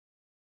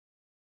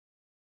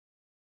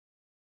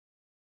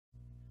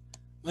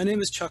My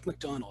name is Chuck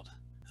McDonald,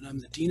 and I'm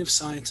the Dean of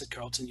Science at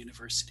Carleton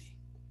University.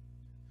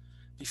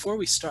 Before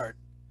we start,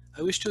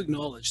 I wish to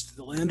acknowledge that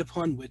the land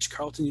upon which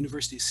Carleton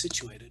University is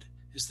situated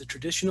is the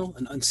traditional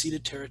and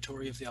unceded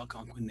territory of the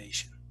Algonquin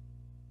Nation.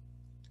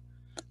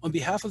 On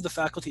behalf of the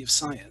Faculty of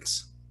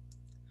Science,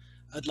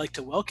 I'd like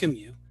to welcome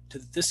you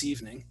this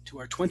evening to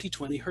our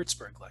 2020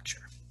 Herzberg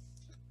Lecture.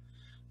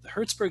 The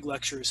Herzberg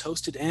Lecture is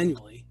hosted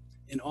annually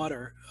in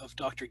honor of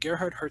Dr.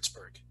 Gerhard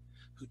Herzberg,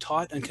 who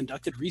taught and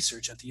conducted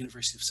research at the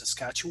University of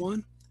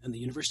Saskatchewan and the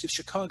University of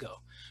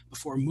Chicago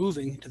before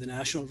moving to the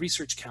National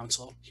Research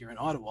Council here in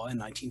Ottawa in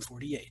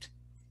 1948.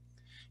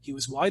 He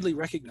was widely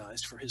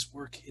recognized for his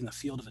work in the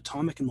field of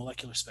atomic and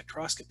molecular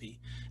spectroscopy,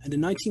 and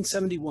in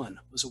 1971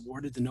 was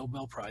awarded the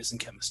Nobel Prize in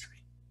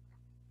Chemistry.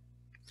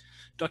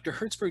 Dr.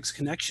 Herzberg's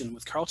connection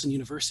with Carleton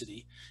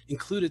University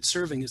included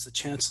serving as the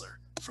Chancellor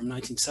from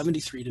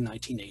 1973 to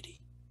 1980.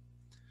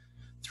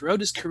 Throughout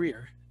his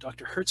career,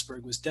 Dr.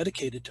 Herzberg was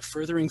dedicated to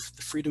furthering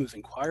the freedom of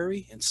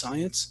inquiry in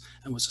science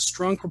and was a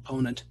strong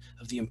proponent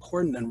of the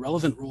important and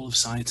relevant role of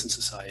science in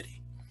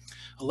society.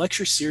 A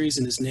lecture series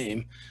in his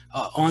name,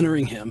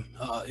 honoring him,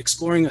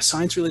 exploring a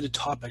science-related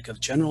topic of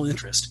general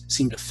interest,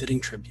 seemed a fitting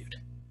tribute.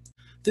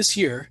 This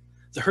year,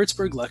 the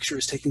Herzberg Lecture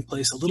is taking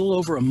place a little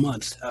over a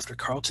month after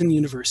Carleton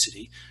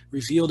University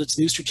revealed its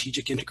new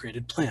strategic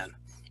integrated plan.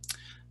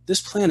 This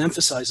plan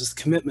emphasizes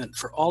the commitment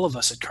for all of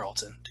us at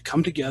Carleton to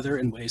come together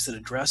in ways that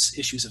address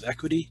issues of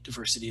equity,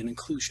 diversity, and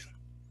inclusion.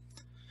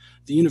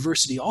 The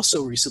university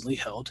also recently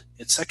held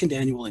its second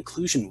annual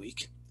Inclusion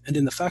Week, and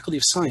in the Faculty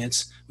of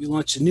Science, we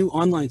launched a new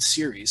online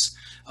series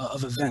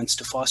of events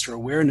to foster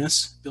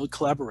awareness, build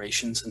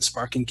collaborations, and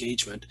spark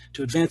engagement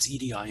to advance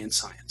EDI in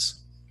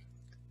science.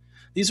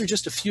 These are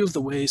just a few of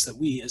the ways that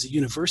we as a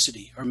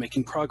university are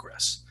making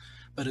progress.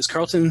 But as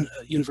Carleton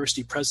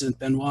University President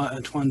Benoit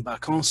Antoine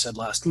Bacon said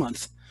last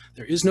month,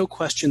 there is no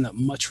question that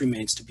much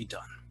remains to be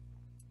done.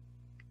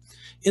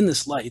 In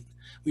this light,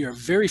 we are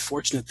very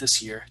fortunate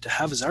this year to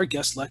have as our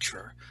guest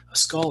lecturer a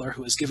scholar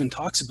who has given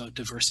talks about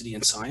diversity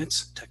in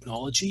science,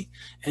 technology,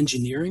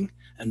 engineering,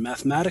 and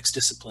mathematics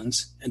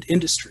disciplines and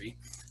industry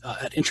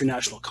at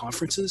international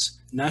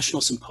conferences,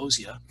 national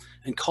symposia,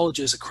 and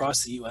colleges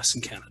across the US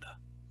and Canada.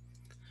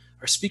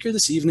 Our speaker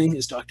this evening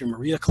is Dr.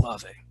 Maria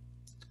Klawe.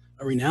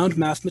 A renowned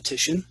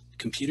mathematician,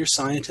 computer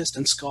scientist,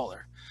 and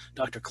scholar,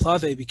 Dr.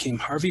 Klawe became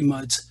Harvey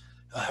Mudd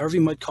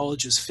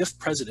College's 5th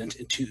president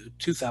in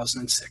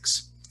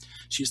 2006.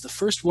 She is the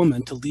first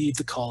woman to lead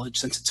the college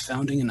since its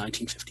founding in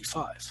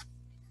 1955.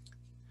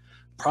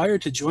 Prior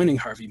to joining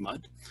Harvey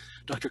Mudd,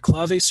 Dr.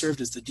 Klawe served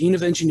as the Dean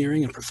of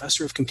Engineering and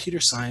Professor of Computer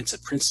Science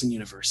at Princeton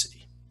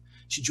University.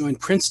 She joined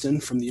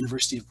Princeton from the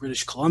University of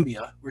British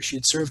Columbia, where she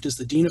had served as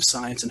the Dean of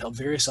Science and held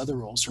various other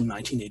roles from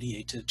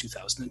 1988 to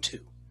 2002.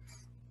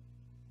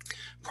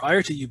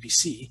 Prior to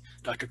UBC,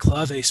 Dr.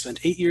 Klawe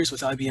spent 8 years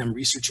with IBM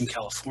Research in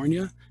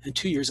California and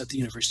 2 years at the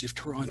University of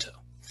Toronto.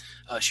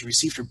 She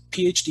received her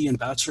PhD and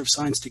Bachelor of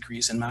Science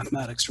degrees in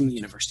mathematics from the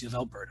University of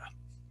Alberta.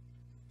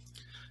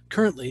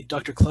 Currently,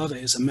 Dr.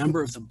 Klawe is a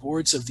member of the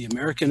boards of the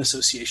American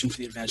Association for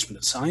the Advancement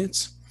of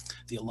Science,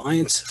 the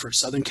Alliance for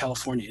Southern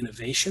California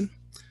Innovation,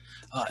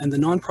 and the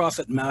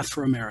nonprofit Math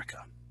for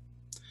America.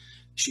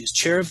 She is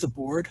chair of the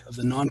board of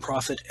the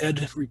nonprofit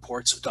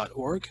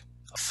edreports.org,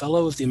 a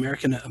fellow of the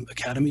American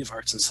Academy of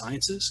Arts and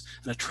Sciences,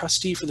 and a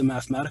trustee for the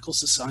Mathematical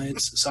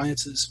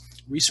Sciences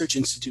Research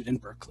Institute in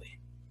Berkeley.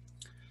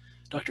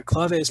 Dr.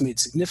 Klawe has made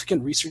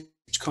significant research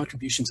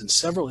contributions in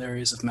several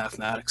areas of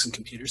mathematics and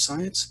computer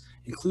science,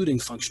 including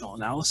functional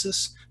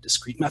analysis,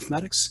 discrete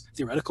mathematics,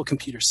 theoretical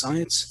computer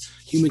science,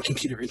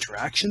 human-computer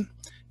interaction,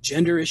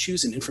 gender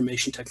issues in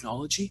information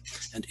technology,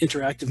 and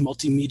interactive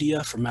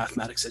multimedia for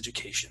mathematics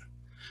education.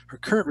 Her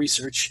current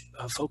research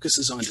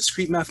focuses on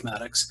discrete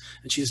mathematics,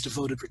 and she has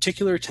devoted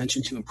particular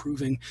attention to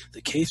improving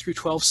the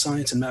K-12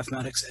 science and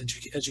mathematics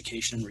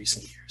education in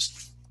recent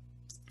years.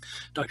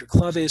 Dr.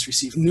 Klawe has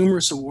received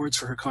numerous awards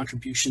for her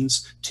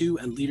contributions to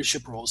and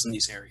leadership roles in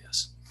these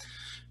areas.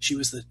 She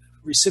was the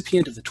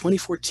recipient of the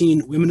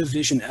 2014 Women of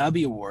Vision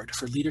Abbey Award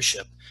for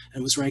Leadership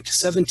and was ranked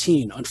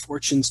 17 on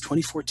Fortune's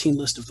 2014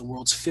 list of the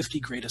world's 50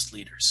 greatest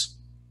leaders.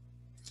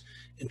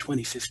 In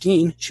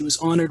 2015, she was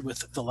honored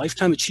with the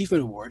Lifetime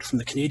Achievement Award from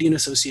the Canadian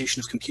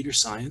Association of Computer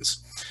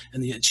Science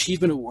and the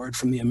Achievement Award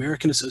from the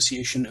American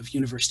Association of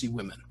University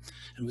Women,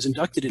 and was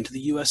inducted into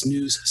the US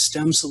News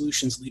STEM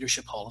Solutions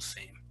Leadership Hall of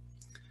Fame.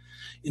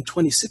 In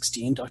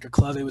 2016, Dr.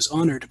 Klawe was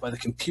honored by the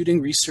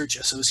Computing Research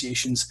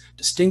Association's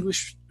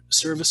Distinguished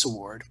Service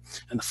Award,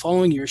 and the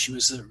following year she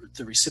was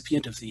the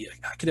recipient of the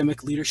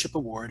Academic Leadership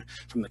Award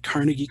from the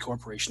Carnegie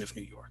Corporation of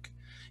New York.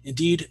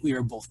 Indeed, we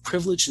are both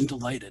privileged and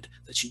delighted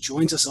that she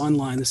joins us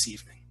online this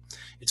evening.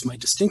 It's my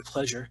distinct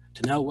pleasure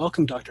to now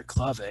welcome Dr.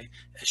 Klawe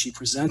as she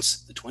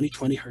presents the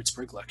 2020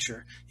 Herzberg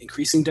Lecture,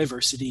 Increasing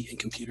Diversity in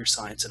Computer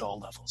Science at All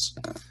Levels.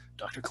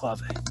 Dr. Klawe.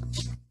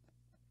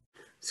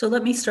 So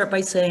let me start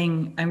by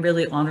saying I'm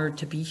really honored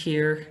to be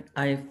here.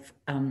 I've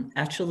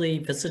actually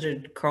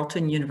visited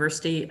Carleton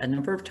University a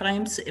number of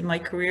times in my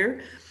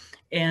career,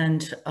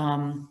 and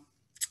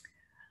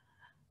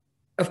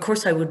Of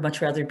course, I would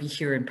much rather be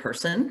here in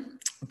person,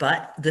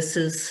 but this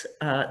is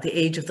the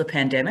age of the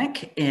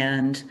pandemic,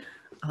 and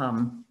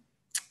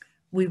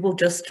we will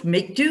just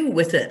make do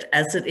with it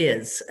as it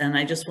is. And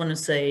I just want to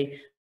say,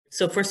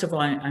 so first of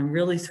all, I'm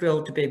really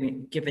thrilled to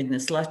be giving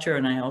this lecture,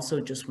 and I also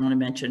just want to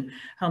mention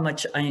how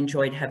much I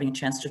enjoyed having a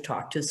chance to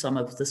talk to some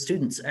of the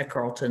students at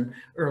Carleton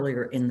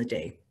earlier in the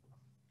day.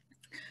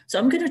 So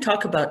I'm going to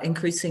talk about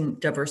increasing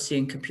diversity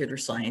in computer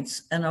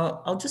science, and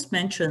I'll just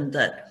mention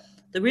that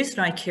the reason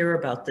I care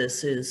about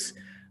this is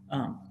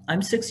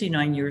I'm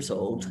 69 years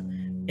old,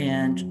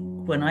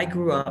 and when I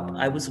grew up,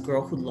 I was a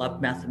girl who loved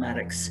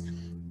mathematics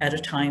at a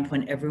time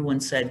when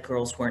everyone said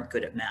girls weren't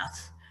good at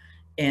math.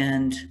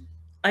 And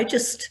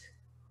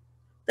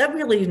that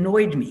really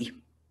annoyed me.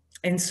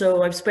 And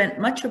so I've spent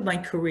much of my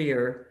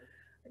career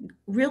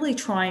really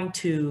trying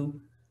to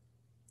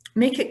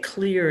make it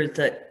clear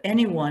that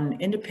anyone,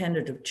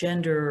 independent of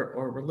gender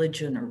or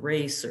religion or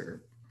race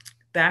or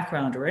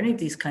background or any of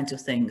these kinds of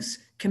things,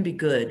 can be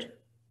good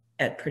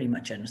at pretty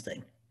much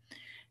anything.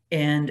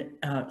 And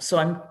so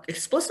I'm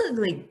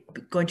explicitly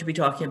going to be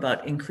talking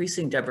about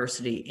increasing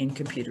diversity in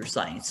computer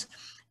science.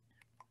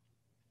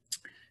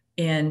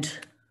 And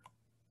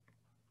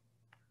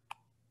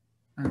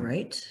all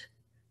right,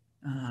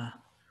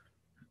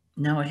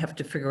 now I have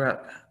to figure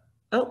out,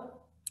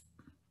 all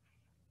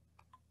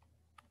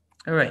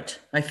right,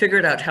 I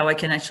figured out how I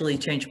can actually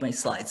change my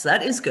slides.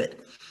 That is good.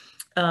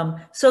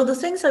 So the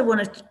things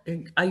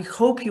I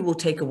hope you will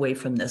take away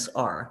from this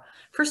are,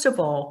 first of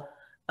all,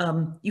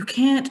 you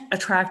can't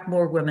attract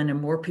more women and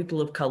more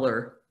people of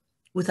color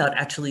without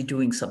actually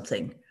doing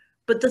something.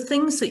 But the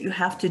things that you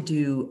have to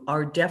do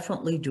are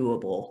definitely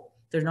doable.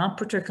 They're not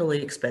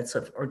particularly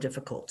expensive or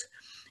difficult.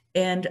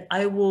 And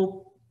I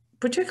will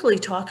particularly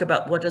talk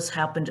about what has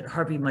happened at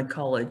Harvey Mudd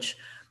College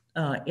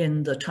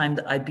in the time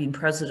that I've been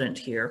president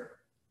here.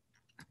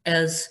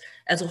 As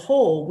a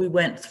whole, we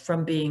went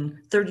from being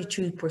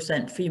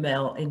 32%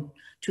 female in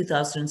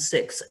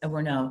 2006, and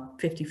we're now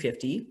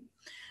 50-50.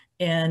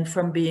 And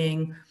from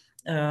being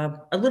a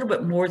little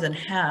bit more than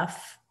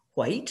half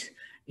white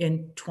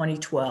in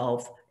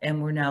 2012,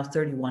 and we're now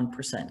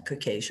 31%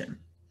 Caucasian.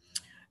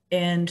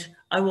 And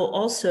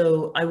those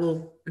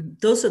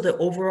are the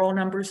overall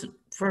numbers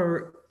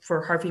for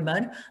Harvey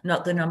Mudd,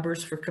 not the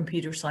numbers for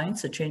computer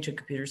science. The change in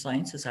computer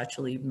science is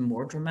actually even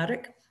more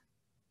dramatic.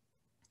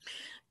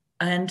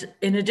 And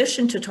in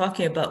addition to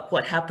talking about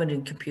what happened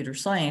in computer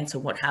science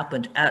and what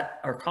happened at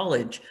our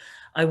college,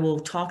 I will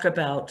talk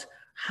about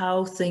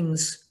how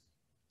things,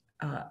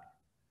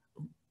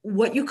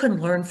 what you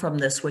can learn from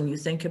this when you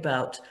think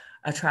about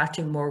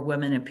attracting more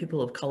women and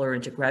people of color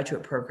into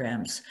graduate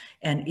programs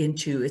and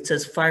into, it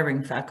says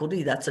firing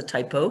faculty, that's a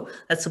typo.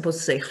 That's supposed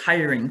to say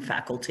hiring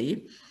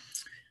faculty.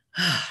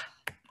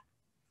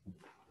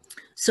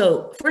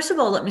 So first of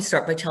all, let me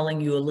start by telling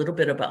you a little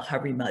bit about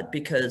Harvey Mudd,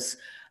 because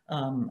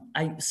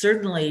I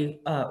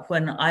certainly,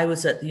 when I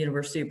was at the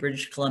University of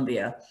British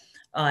Columbia,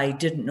 I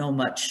didn't know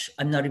much.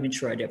 I'm not even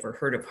sure I'd ever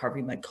heard of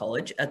Harvey Mudd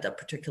College at that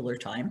particular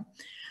time.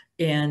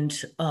 And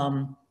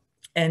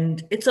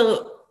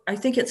I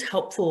think it's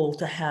helpful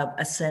to have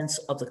a sense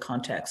of the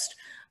context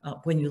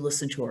when you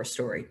listen to our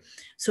story.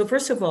 So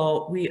first of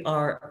all, we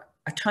are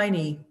a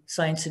tiny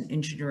science and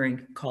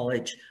engineering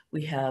college.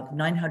 We have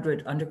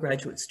 900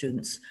 undergraduate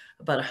students,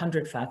 about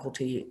 100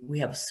 faculty. We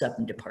have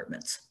 7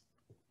 departments.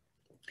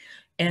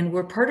 And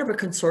we're part of a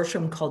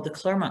consortium called the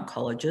Claremont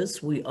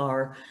Colleges. We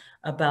are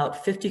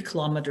about 50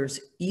 kilometers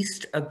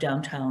east of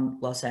downtown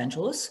Los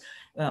Angeles,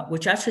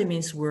 which actually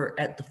means we're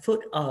at the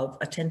foot of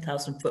a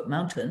 10,000-foot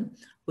mountain,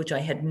 which I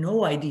had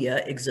no idea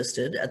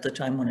existed at the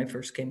time when I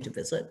first came to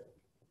visit.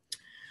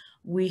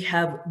 We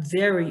have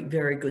very,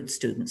 very good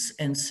students.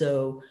 And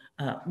so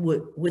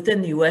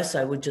within the US,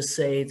 I would just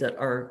say that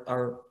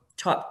our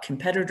top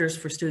competitors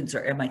for students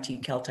are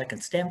MIT, Caltech,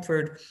 and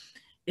Stanford.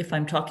 If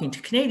I'm talking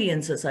to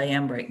Canadians, as I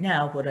am right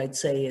now, what I'd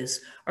say is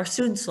our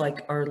students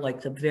are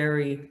like the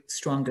very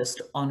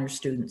strongest honor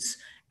students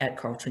at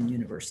Carleton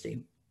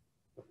University.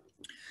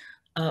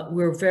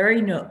 We're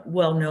very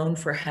well known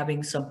for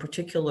having some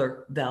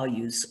particular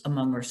values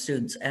among our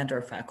students and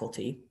our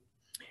faculty.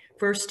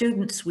 For our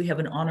students, we have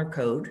an honor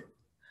code.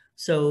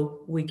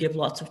 So we give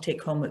lots of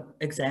take-home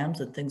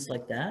exams and things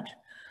like that.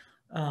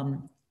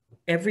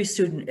 Every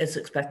student is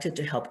expected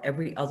to help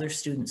every other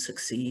student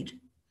succeed.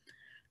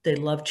 They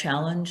love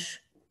challenge,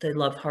 they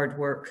love hard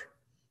work,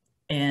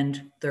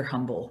 and they're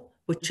humble,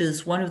 which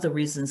is one of the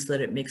reasons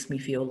that it makes me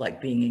feel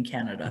like being in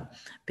Canada,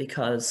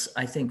 because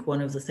I think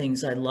one of the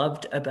things I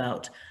loved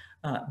about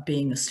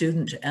being a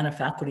student and a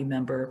faculty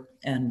member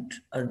and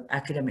an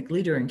academic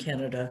leader in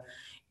Canada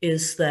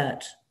is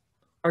that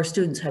our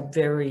students have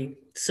very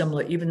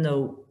similar, even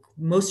though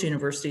most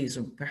universities,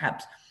 or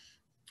perhaps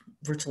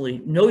virtually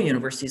no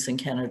universities in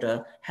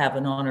Canada, have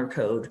an honor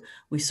code,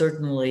 we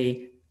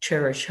certainly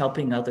cherish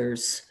helping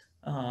others,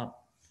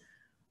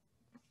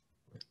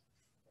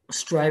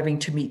 striving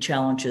to meet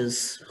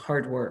challenges,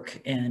 hard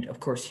work, and of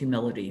course,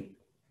 humility.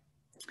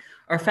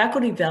 Our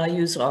faculty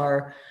values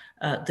are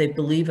They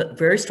believe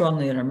very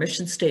strongly in our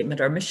mission statement.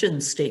 Our mission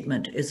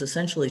statement is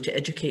essentially to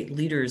educate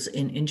leaders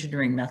in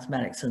engineering,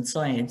 mathematics, and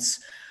science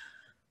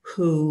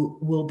who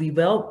will be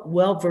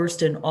well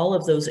versed in all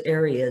of those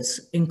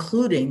areas,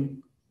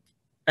 including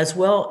as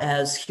well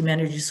as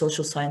humanities,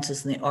 social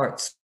sciences, and the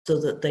arts, so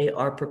that they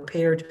are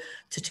prepared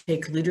to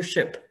take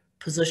leadership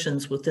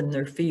positions within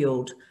their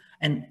field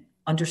and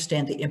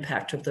understand the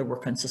impact of their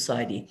work on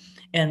society.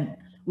 And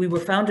we were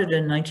founded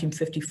in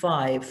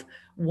 1955.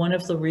 One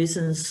of the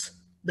reasons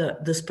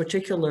that this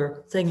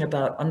particular thing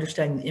about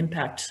understanding the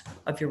impact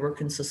of your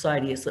work in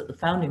society is that the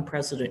founding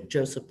president,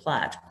 Joseph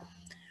Platt,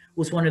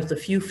 was one of the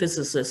few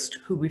physicists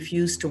who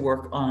refused to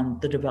work on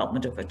the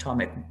development of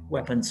atomic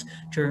weapons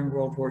during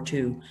World War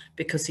II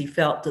because he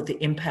felt that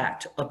the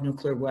impact of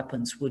nuclear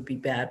weapons would be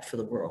bad for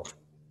the world.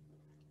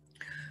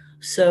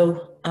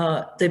 So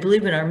they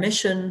believe in our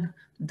mission.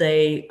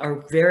 They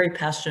are very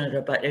passionate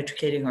about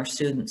educating our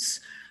students.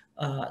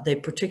 They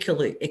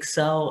particularly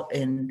excel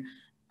in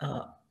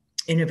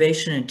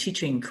innovation and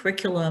teaching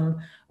curriculum,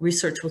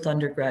 research with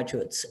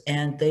undergraduates,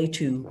 and they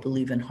too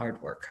believe in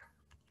hard work.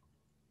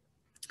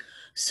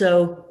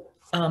 So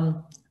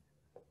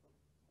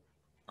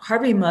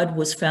Harvey Mudd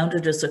was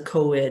founded as a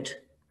co-ed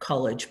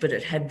college, but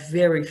it had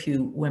very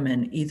few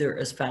women either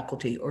as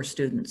faculty or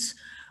students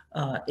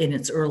in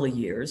its early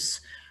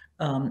years.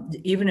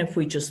 Even if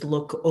we just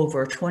look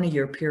over a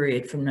 20-year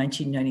period from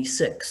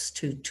 1996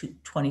 to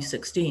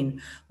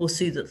 2016, we'll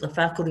see that the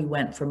faculty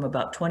went from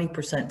about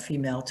 20%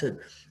 female to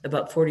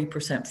about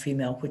 40%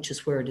 female, which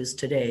is where it is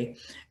today.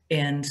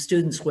 And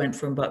students went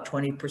from about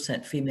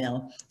 20%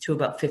 female to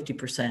about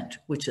 50%,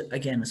 which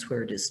again is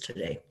where it is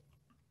today.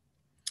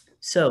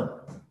 So,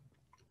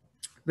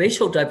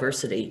 racial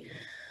diversity.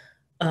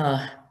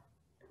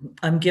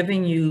 I'm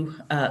giving you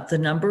the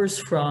numbers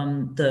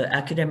from the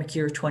academic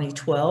year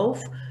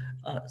 2012,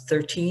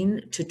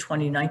 13 to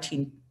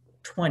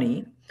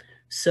 2019-20.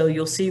 So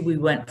you'll see we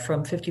went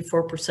from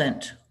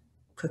 54%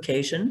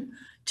 Caucasian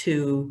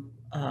to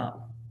a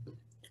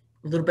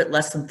little bit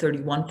less than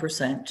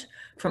 31%,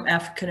 from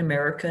African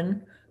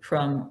American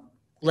from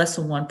less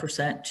than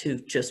 1% to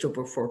just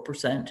over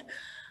 4%,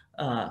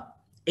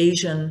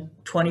 Asian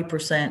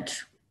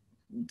 20%,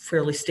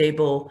 fairly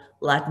stable,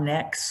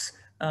 Latinx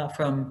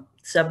from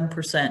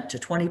 7% to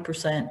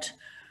 20%.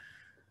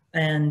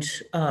 And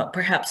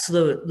perhaps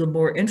the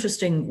more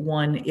interesting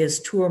one is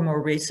two or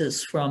more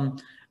races from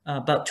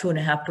about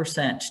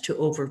 2.5% to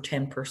over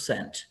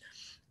 10%.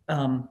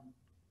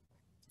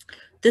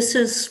 This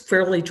is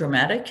fairly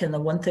dramatic. And the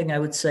one thing I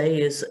would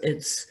say is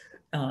it's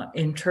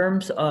in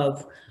terms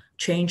of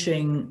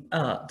changing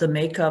the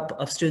makeup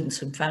of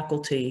students and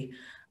faculty,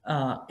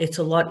 it's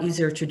a lot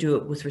easier to do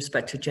it with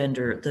respect to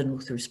gender than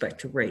with respect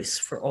to race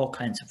for all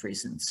kinds of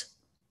reasons.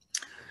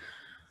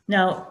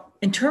 Now,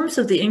 in terms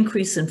of the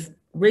increase in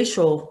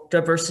racial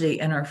diversity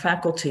in our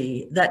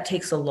faculty, that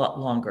takes a lot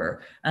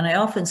longer. And I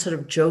often sort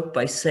of joke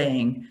by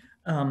saying,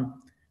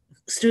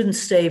 students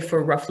stay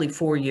for roughly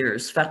 4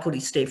 years, faculty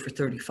stay for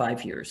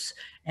 35 years.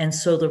 And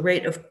so the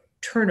rate of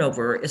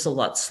turnover is a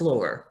lot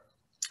slower.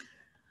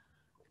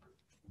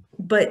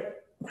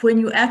 But when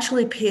you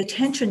actually pay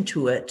attention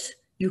to it,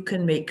 you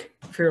can make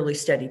fairly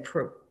steady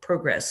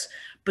progress.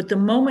 But the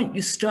moment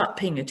you stop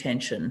paying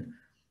attention,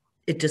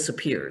 it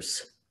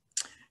disappears.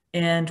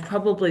 And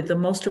probably the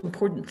most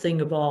important thing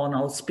of all, and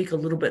I'll speak a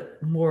little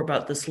bit more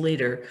about this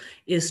later,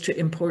 is to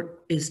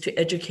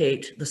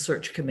educate the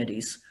search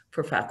committees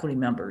for faculty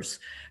members,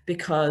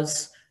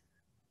 because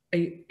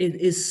it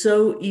is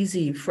so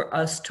easy for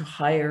us to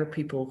hire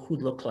people who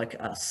look like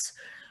us.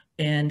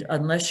 And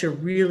unless you're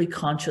really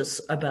conscious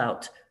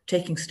about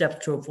taking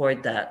steps to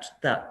avoid that,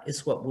 that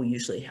is what will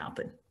usually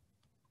happen.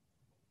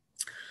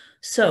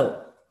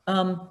 So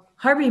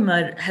Harvey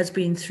Mudd has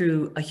been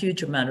through a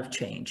huge amount of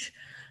change.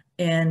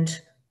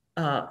 And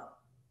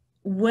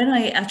when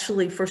I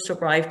actually first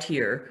arrived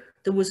here,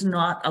 there was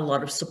not a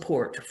lot of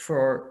support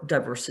for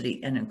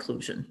diversity and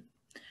inclusion.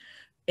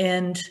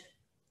 And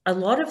a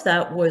lot of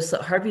that was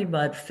that Harvey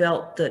Mudd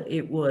felt that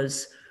it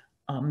was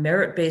a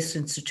merit-based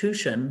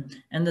institution,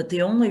 and that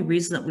the only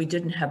reason that we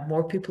didn't have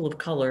more people of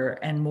color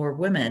and more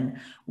women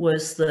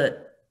was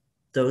that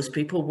those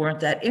people weren't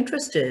that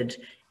interested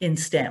in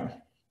STEM.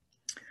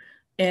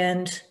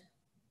 And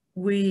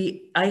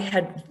I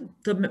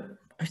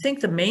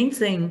think the main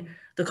thing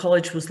the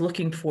college was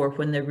looking for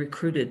when they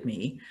recruited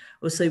me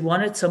was they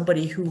wanted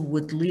somebody who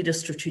would lead a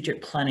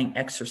strategic planning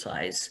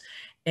exercise.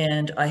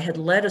 And I had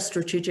led a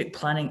strategic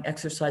planning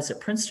exercise at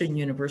Princeton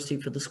University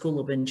for the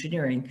School of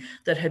Engineering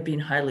that had been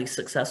highly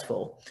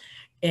successful.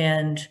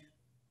 And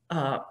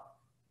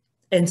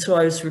so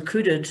I was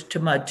recruited to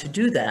Mudd to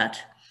do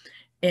that.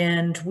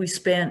 And we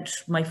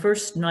spent my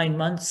first 9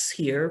 months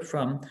here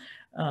from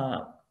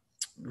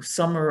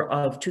summer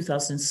of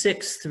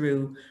 2006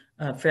 through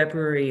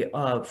February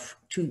of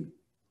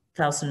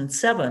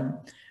 2007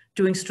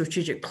 doing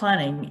strategic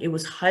planning. It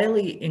was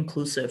highly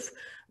inclusive.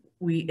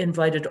 We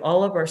invited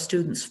all of our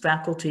students,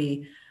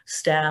 faculty,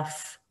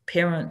 staff,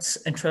 parents,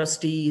 and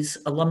trustees,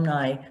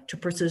 alumni to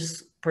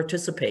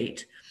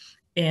participate.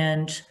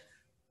 And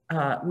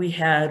we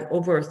had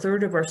over a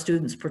third of our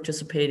students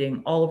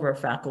participating, all of our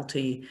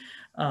faculty,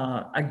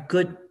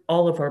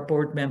 all of our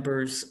board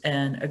members,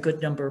 and a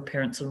good number of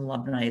parents and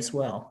alumni as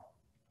well.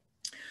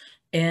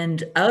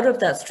 And out of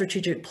that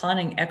strategic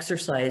planning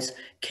exercise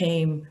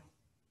came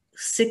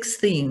 6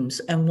 themes,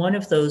 and one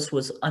of those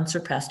was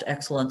unsurpassed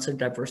excellence and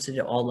diversity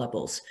at all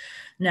levels.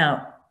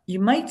 Now, you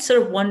might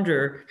sort of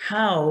wonder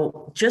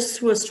how, just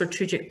through a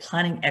strategic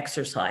planning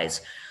exercise,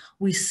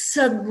 we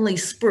suddenly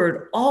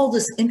spurred all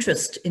this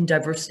interest in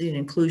diversity and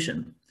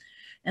inclusion.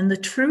 And the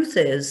truth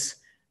is,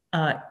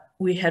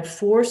 we had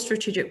 4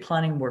 strategic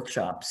planning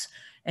workshops,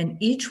 and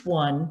each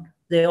one,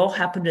 they all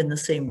happened in the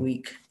same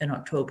week in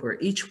October.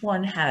 Each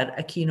one had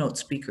a keynote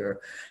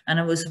speaker. And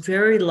I was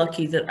very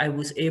lucky that I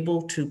was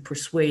able to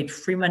persuade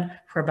Freeman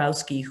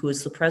Hrabowski, who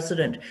is the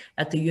president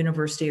at the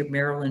University of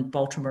Maryland,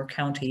 Baltimore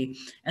County,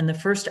 and the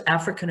first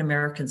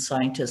African-American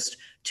scientist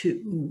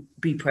to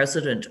be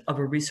president of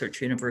a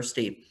research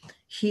university.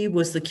 He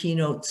was the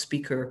keynote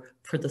speaker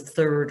for the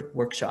 3rd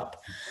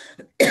workshop.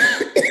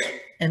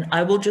 And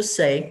I will just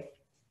say,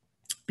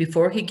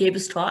 before he gave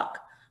his talk,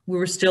 we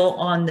were still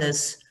on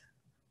this,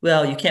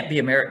 well, you can't be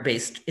a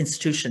merit-based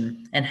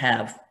institution and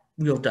have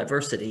real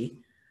diversity.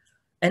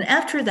 And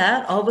after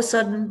that, all of a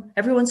sudden,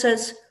 everyone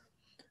says,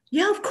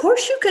 yeah, of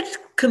course you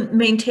could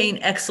maintain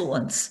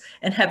excellence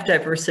and have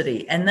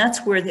diversity. And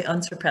that's where the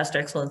unsurpassed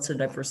excellence and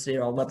diversity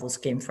at all levels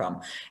came from.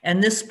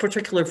 And this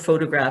particular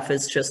photograph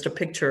is just a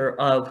picture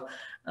of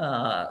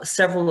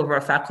several of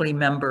our faculty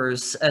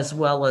members, as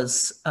well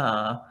as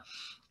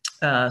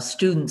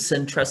students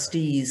and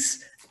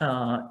trustees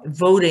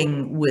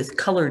voting with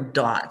colored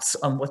dots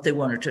on what they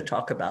wanted to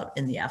talk about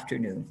in the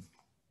afternoon.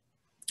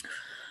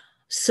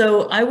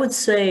 So I would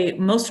say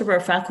most of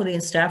our faculty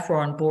and staff were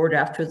on board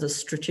after the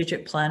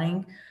strategic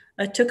planning.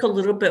 It took a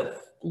little bit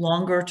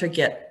longer to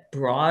get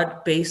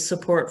broad-based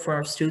support for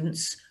our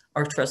students,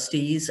 our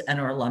trustees, and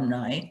our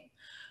alumni.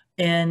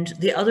 And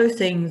the other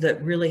thing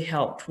that really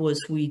helped was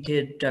we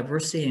did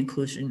diversity and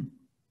inclusion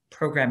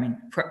programming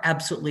for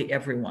absolutely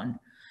everyone.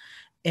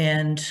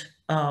 And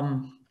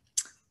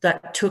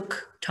that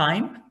took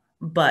time,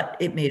 but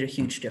it made a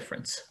huge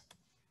difference.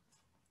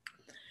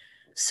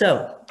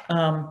 So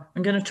I'm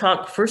going to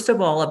talk first of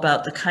all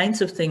about the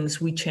kinds of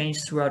things we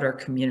changed throughout our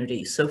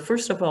community. So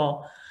first of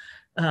all,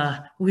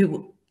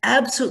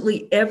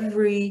 absolutely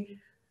every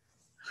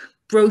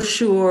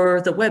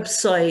brochure, the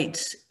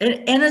website,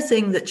 and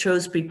anything that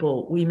shows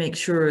people, we make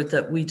sure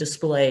that we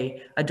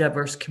display a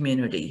diverse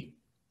community.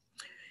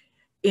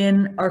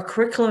 In our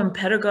curriculum and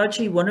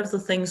pedagogy, one of the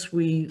things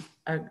we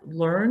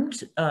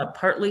learned,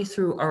 partly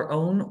through our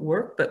own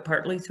work, but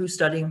partly through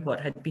studying what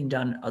had been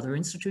done at other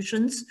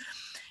institutions,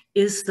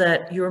 is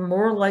that you're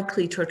more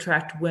likely to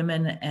attract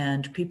women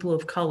and people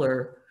of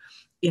color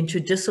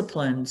into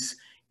disciplines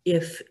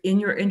if in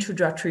your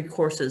introductory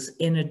courses,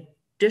 in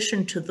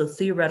addition to the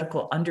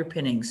theoretical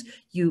underpinnings,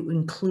 you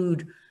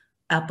include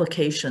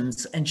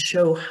applications and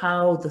show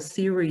how the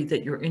theory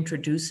that you're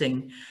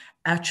introducing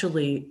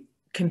actually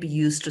can be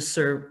used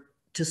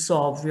to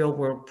solve real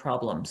world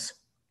problems.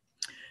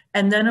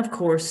 And then, of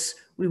course,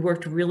 we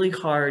worked really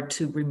hard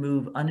to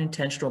remove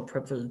unintentional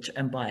privilege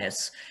and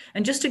bias.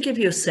 And just to give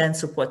you a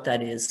sense of what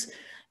that is,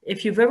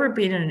 if you've ever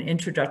been in an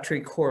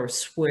introductory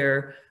course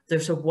where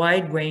there's a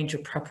wide range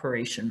of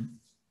preparation,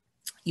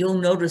 you'll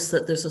notice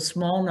that there's a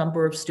small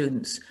number of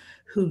students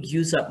who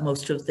use up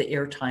most of the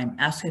airtime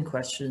asking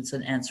questions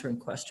and answering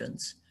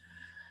questions.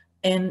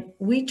 And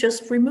we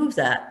just remove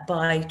that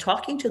by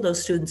talking to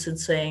those students and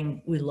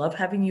saying, we love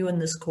having you in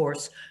this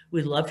course.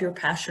 We love your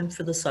passion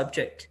for the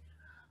subject.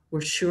 We're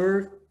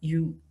sure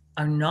you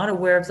are not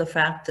aware of the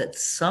fact that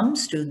some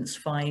students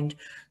find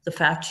the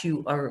fact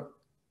you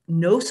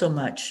know so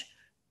much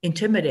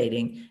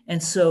intimidating.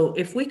 And so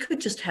if we could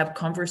just have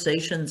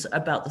conversations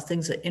about the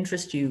things that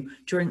interest you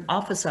during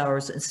office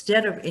hours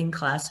instead of in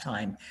class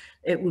time,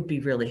 it would be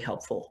really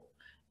helpful.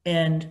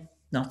 And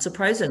not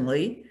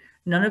surprisingly,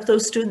 none of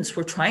those students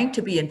were trying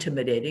to be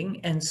intimidating.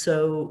 And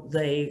so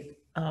they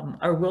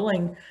are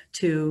willing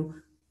to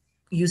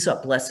use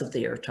up less of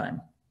the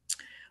airtime.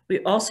 We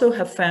also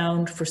have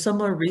found, for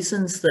similar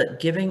reasons, that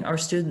giving our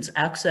students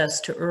access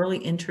to early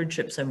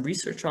internships and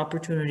research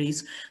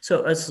opportunities,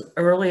 so as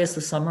early as the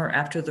summer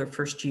after their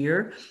first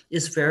year,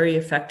 is very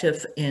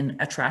effective in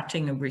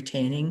attracting and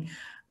retaining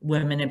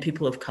women and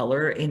people of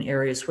color in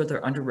areas where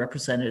they're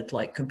underrepresented,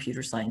 like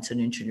computer science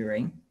and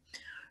engineering.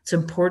 It's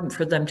important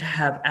for them to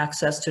have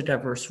access to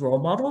diverse role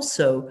models.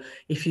 So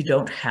if you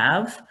don't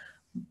have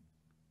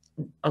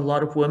a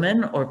lot of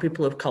women or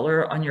people of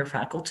color on your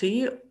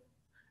faculty,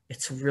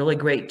 it's really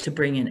great to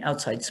bring in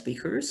outside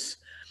speakers.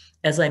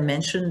 As I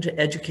mentioned,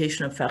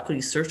 education of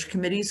faculty search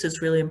committees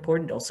is really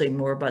important. I'll say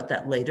more about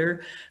that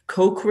later.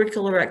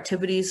 Co-curricular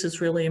activities is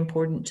really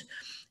important.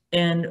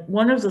 And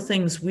one of the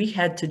things we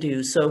had to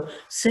do, so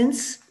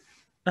since,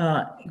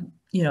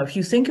 if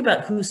you think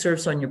about who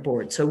serves on your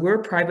board, so we're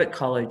a private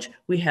college,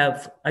 we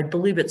have, I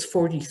believe it's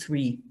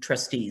 43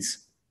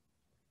 trustees.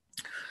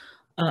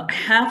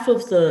 Half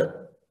of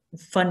the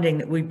funding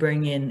that we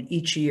bring in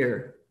each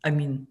year,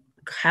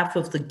 half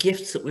of the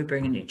gifts that we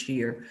bring in each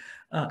year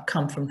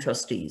come from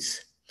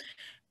trustees.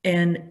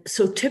 And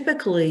so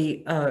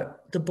typically,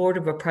 the board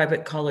of a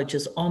private college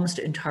is almost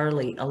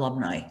entirely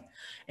alumni.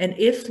 And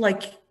if,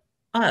 like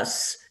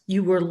us,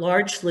 you were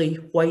largely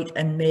white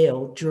and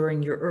male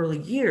during your early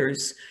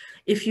years,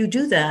 if you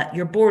do that,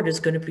 your board is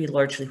going to be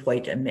largely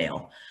white and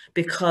male,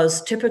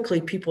 because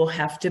typically people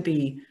have to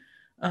be,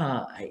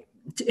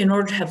 in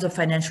order to have the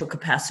financial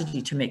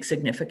capacity to make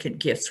significant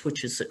gifts,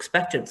 which is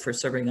expected for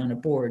serving on a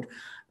board,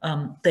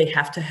 they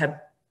have to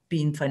have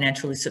been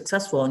financially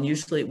successful, and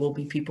usually it will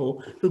be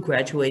people who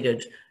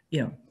graduated,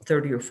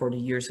 30 or 40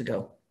 years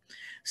ago.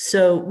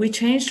 So we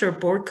changed our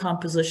board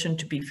composition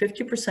to be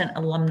 50%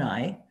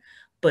 alumni,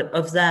 but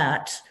of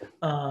that,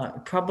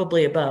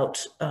 probably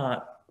about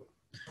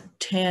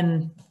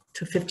 10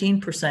 to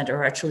 15%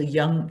 are actually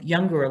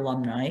younger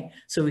alumni,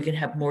 so we can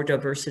have more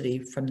diversity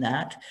from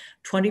that.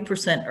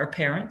 20% are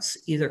parents,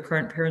 either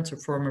current parents or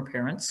former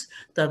parents.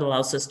 That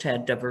allows us to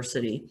add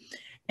diversity.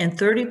 And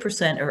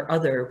 30% are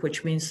other,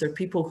 which means they're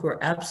people who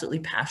are absolutely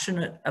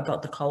passionate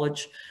about the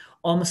college.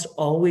 Almost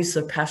always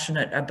they're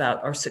passionate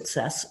about our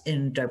success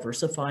in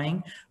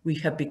diversifying. We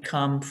have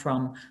become,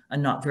 from a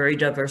not very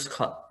diverse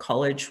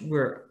college,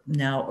 we're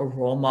now a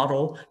role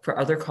model for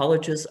other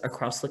colleges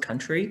across the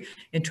country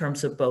in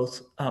terms of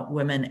both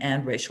women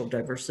and racial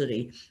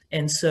diversity.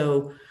 And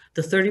so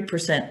the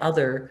 30%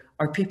 other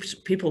are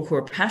people who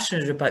are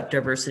passionate about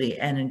diversity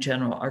and in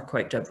general are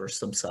quite diverse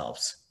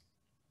themselves.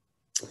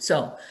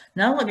 So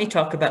now let me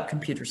talk about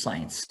computer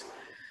science.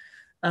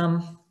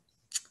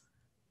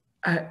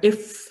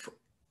 If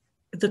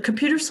the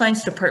computer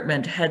science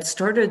department had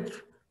started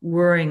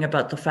worrying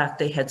about the fact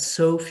they had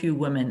so few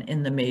women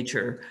in the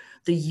major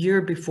the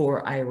year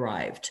before I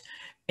arrived,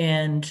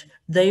 and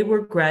they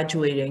were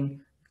graduating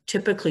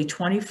typically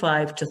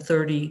 25 to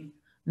 30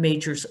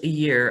 majors a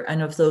year,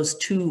 and of those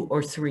 2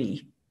 or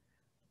 3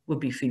 would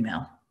be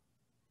female.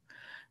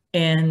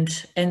 And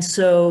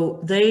so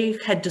they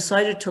had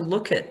decided to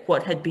look at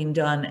what had been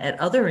done at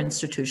other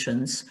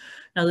institutions.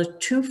 Now, the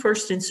 2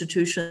 first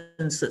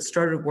institutions that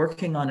started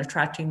working on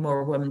attracting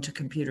more women to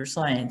computer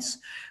science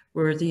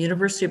were the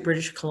University of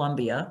British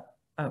Columbia,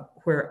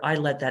 where I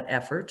led that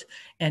effort,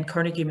 and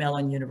Carnegie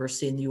Mellon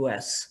University in the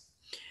US.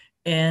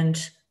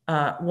 And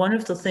one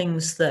of the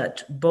things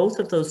that both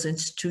of those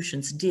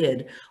institutions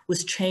did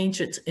was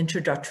change its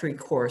introductory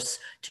course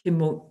to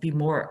be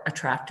more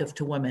attractive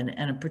to women,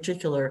 and in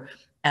particular,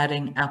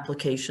 adding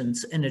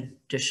applications in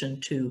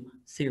addition to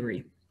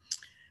theory.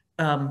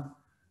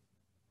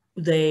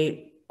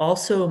 They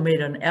also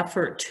made an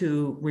effort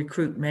to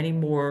recruit many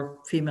more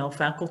female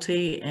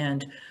faculty,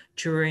 and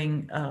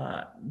during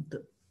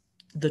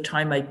the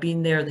time I've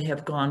been there, they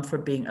have gone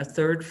from being a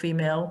third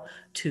female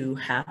to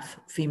half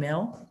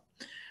female.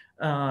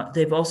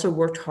 They've also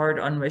worked hard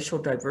on racial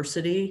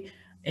diversity,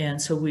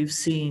 and so we've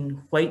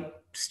seen white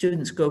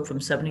students go from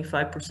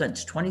 75%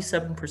 to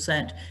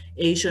 27%,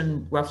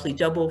 Asian roughly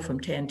double from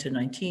 10 to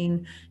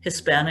 19,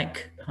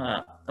 Hispanic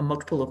a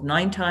multiple of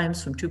 9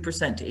 times from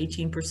 2% to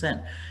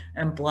 18%,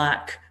 and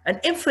Black an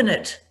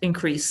infinite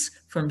increase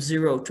from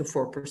 0 to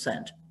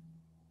 4%.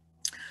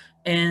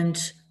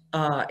 And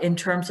in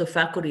terms of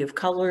faculty of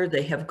color,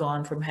 they have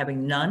gone from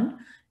having none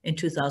in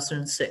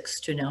 2006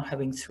 to now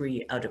having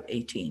 3 out of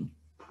 18.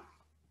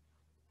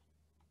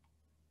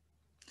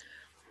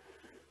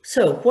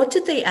 So what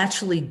did they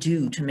actually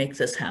do to make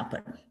this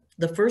happen?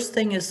 The first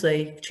thing is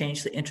they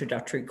changed the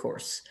introductory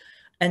course,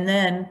 and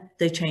then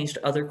they changed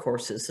other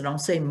courses, and I'll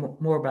say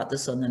more about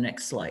this on the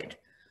next slide.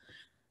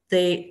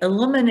 They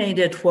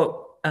eliminated what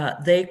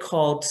they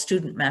called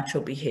student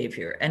macho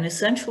behavior, and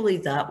essentially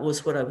that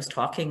was what I was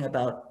talking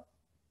about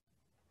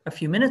a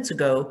few minutes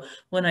ago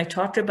when I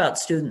talked about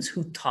students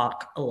who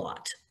talk a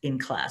lot in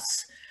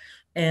class.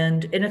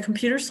 And in a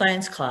computer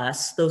science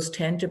class, those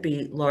tend to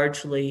be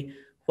largely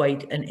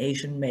white and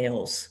Asian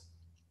males.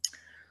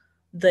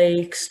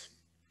 They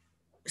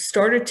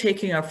started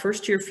taking our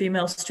first year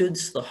female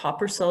students to the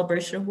Hopper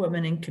Celebration of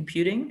Women in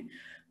Computing.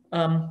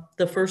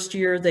 The first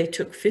year they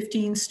took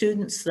 15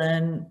 students,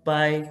 then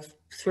by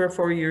 3 or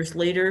 4 years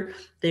later,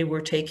 they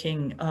were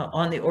taking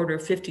on the order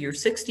of 50 or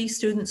 60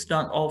 students,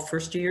 not all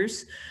first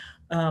years.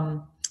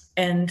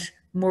 And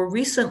more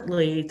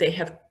recently, they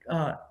have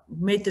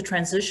made the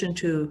transition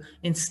to,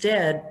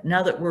 instead,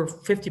 now that we're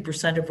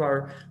 50% of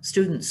our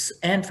students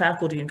and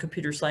faculty in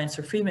computer science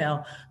are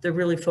female, they're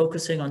really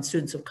focusing on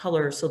students of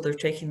color. So they're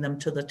taking them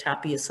to the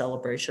Tapia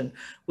Celebration,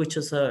 which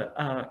is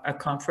a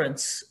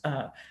conference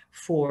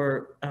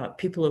for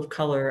people of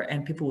color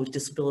and people with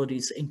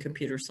disabilities in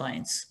computer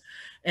science.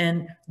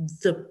 And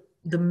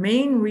the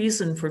main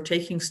reason for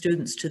taking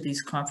students to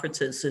these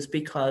conferences is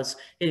because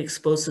it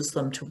exposes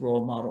them to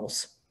role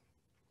models.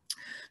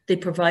 They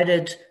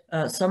provided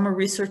summer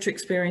research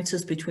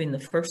experiences between the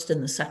first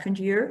and the second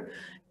year.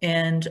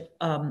 And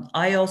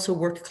I also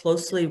worked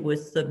closely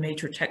with the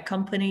major tech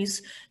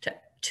companies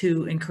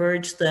to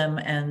encourage them,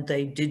 and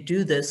they did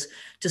do this,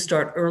 to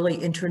start early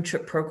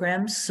internship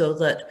programs so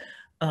that,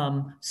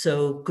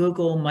 so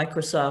Google,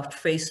 Microsoft,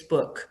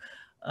 Facebook,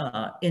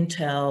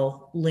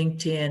 Intel,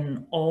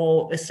 LinkedIn,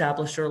 all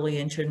established early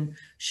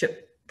internship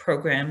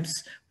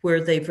programs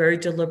where they very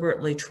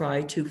deliberately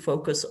try to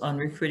focus on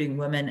recruiting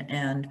women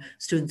and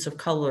students of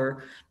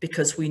color,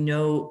 because we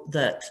know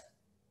that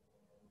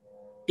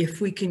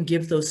if we can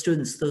give those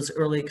students those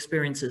early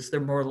experiences, they're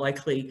more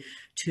likely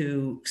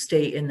to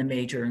stay in the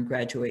major and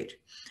graduate.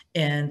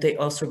 And they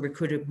also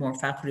recruited more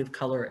faculty of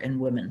color and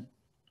women.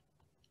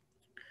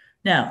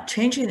 Now,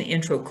 changing the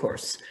intro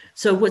course.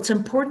 So what's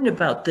important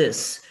about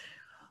this,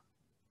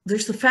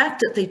 there's the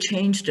fact that they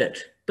changed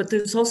it, but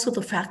there's also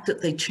the fact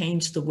that they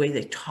changed the way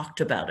they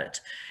talked about it.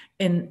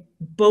 And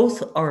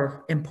both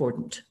are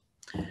important.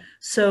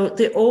 So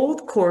the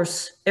old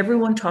course,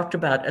 everyone talked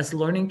about as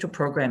learning to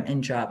program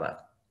in Java.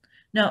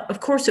 Now, of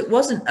course, it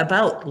wasn't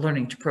about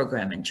learning to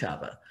program in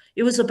Java.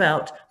 It was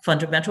about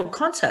fundamental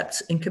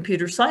concepts in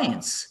computer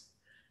science,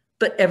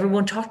 but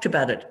everyone talked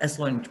about it as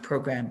learning to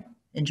program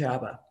in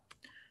Java.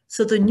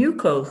 So the new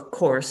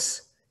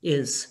course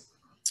is,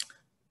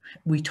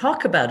 we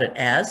talk about it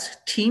as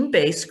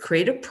team-based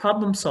creative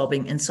problem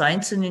solving in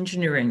science and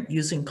engineering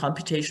using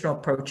computational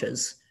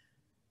approaches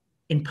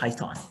in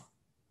Python.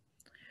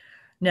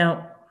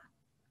 Now,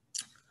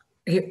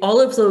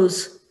 all of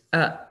those,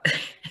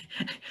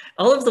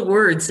 all of the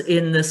words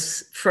in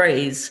this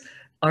phrase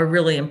are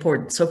really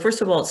important. So first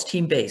of all, it's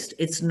team-based.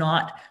 It's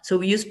not, so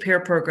we use pair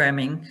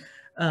programming.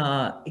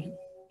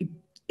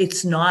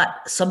 It's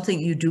not something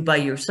you do by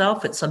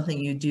yourself. It's something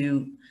you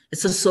do,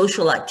 it's a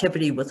social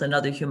activity with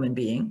another human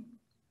being.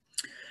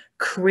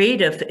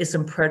 Creative is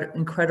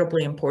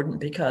incredibly important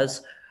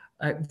because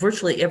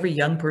virtually every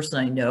young person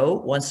I know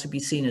wants to be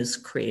seen as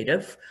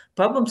creative.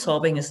 Problem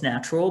solving is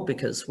natural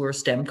because we're a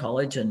STEM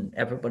college and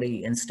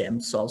everybody in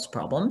STEM solves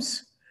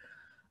problems.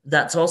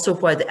 That's also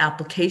why the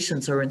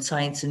applications are in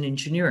science and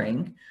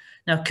engineering.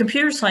 Now,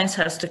 computer science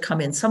has to come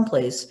in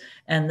someplace,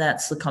 and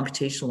that's the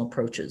computational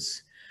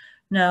approaches.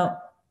 Now,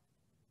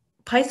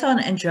 Python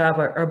and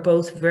Java are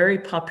both very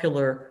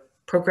popular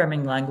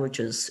programming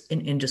languages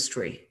in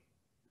industry.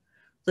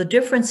 The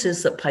difference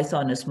is that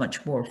Python is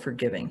much more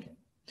forgiving.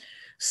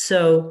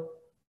 So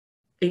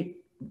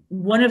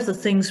one of the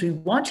things we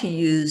want to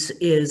use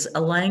is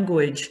a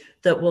language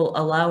that will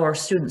allow our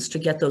students to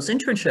get those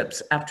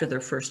internships after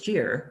their first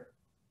year.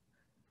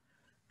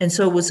 And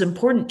so it was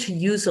important to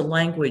use a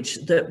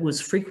language that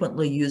was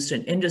frequently used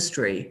in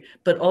industry,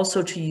 but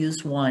also to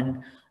use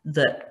one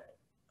that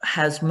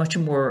has a much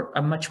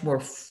more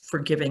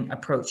forgiving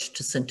approach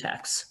to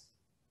syntax.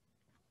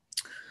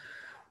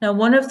 Now,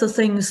 one of the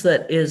things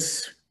that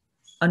is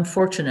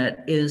unfortunate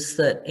is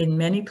that in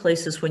many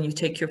places, when you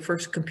take your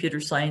first computer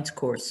science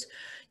course,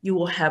 you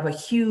will have a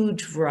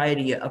huge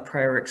variety of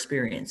prior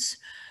experience.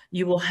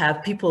 You will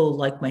have people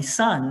like my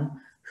son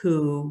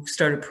who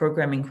started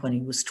programming when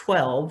he was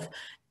 12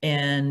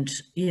 and,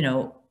 you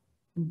know,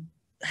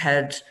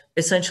 had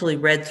essentially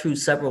read through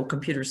several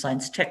computer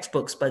science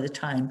textbooks by the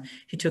time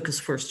he took his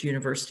first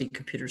university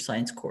computer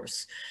science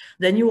course.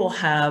 Then you will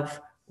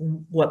have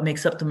what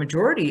makes up the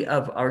majority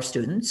of our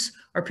students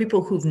are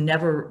people who've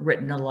never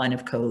written a line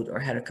of code or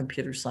had a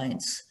computer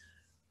science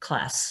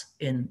class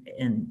in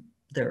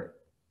their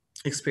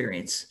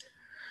experience.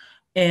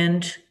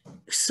 And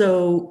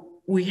so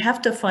we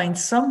have to find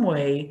some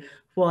way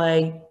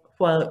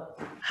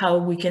how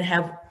we can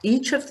have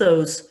each of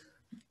those,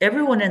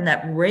 everyone in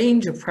that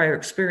range of prior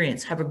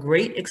experience have a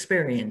great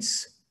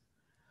experience,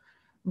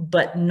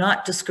 but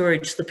not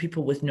discourage the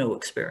people with no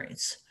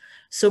experience.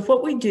 So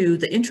what we do,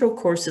 the intro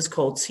course is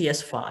called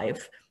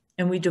CS5,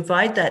 and we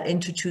divide that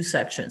into two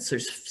sections.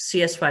 There's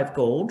CS5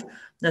 Gold,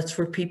 that's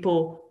for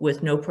people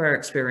with no prior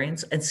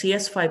experience, and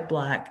CS5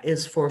 Black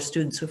is for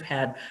students who've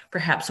had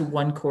perhaps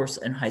one course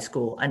in high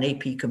school, an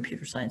AP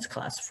computer science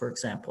class, for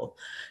example.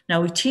 Now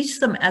we teach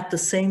them at the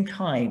same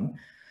time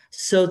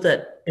so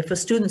that if a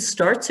student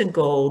starts in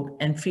Gold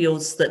and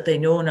feels that they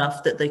know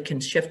enough that they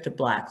can shift to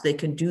Black, they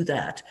can do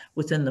that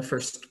within the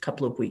first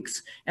couple of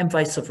weeks, and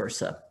vice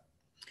versa.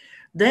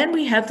 Then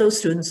we have those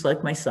students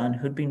like my son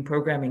who'd been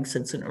programming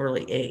since an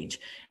early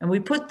age, and we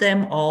put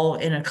them all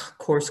in a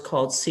course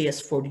called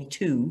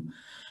CS42,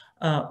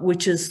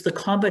 which is the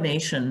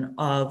combination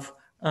of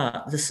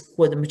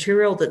the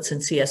material that's in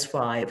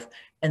CS5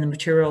 and the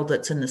material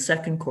that's in the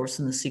second course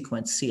in the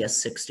sequence,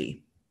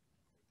 CS60.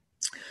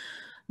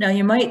 Now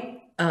you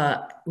might,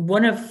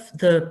 one of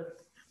the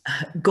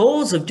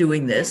goals of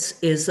doing this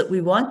is that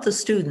we want the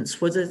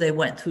students, whether they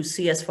went through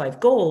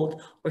CS5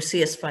 Gold or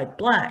CS5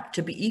 Black,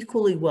 to be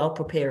equally well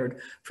prepared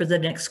for the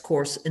next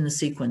course in the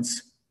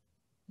sequence,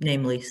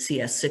 namely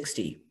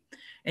CS60.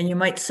 And you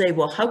might say,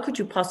 well, how could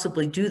you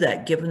possibly do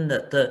that given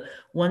that the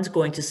ones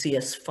going to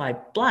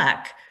CS5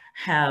 Black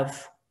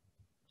have,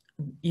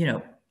 you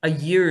know, a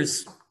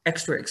year's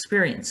extra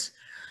experience?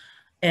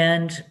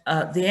 And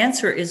the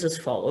answer is as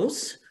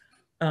follows.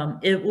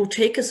 It will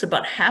take us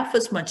about half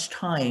as much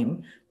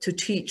time to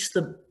teach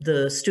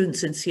the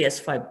students in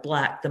CS5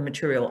 Black the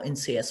material in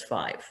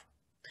CS5.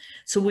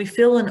 So we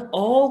fill in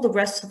all the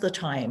rest of the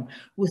time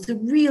with the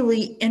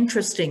really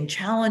interesting,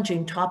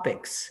 challenging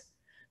topics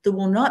that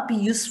will not be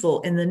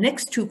useful in the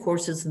next two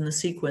courses in the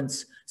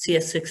sequence,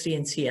 CS60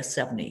 and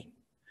CS70.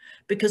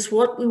 Because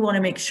what we want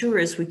to make sure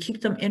is we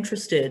keep them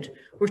interested.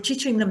 We're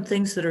teaching them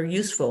things that are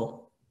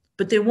useful,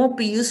 but they won't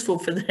be useful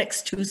for the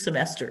next two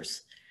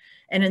semesters.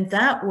 And in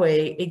that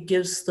way, it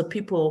gives the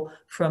people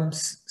from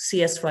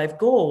CS5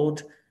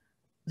 Gold,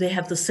 they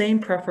have the same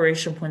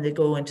preparation when they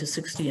go into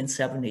 60 and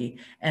 70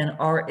 and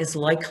are as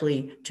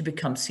likely to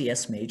become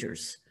CS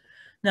majors.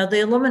 Now, the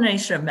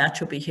elimination of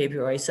macho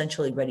behavior, I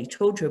essentially already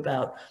told you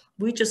about.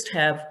 We just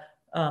have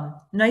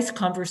nice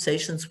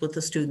conversations with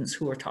the students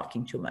who are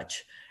talking too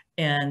much,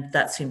 and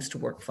that seems to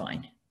work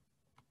fine.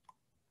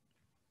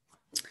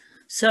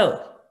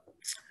 So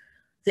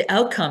the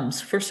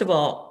outcomes, first of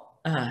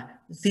all,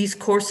 these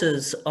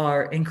courses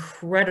are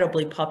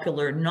incredibly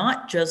popular,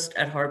 not just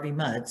at Harvey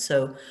Mudd.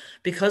 So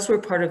because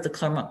we're part of the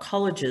Claremont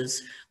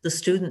colleges, the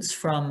students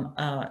from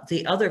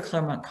the other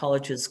Claremont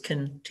colleges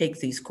can take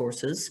these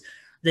courses.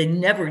 They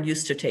never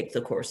used to take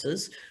the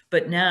courses,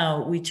 but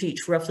now we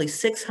teach roughly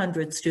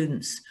 600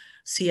 students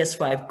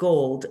CS5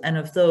 Gold, and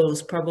of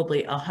those,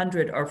 probably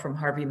 100 are from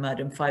Harvey Mudd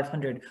and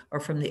 500 are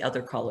from the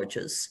other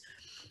colleges.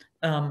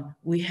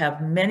 We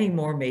have many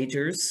more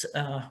majors.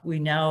 We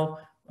now,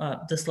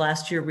 this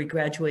last year, we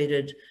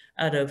graduated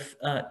out of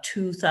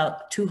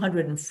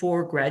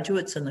 204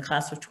 graduates in the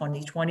class of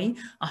 2020,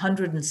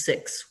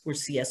 106 were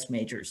CS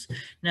majors.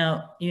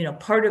 Now, you know,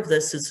 part of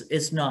this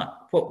is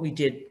not what we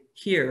did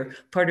here.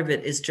 Part of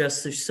it is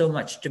just there's so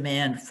much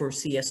demand for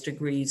CS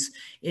degrees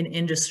in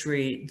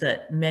industry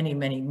that many,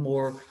 many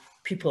more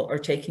people are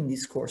taking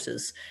these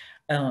courses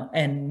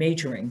and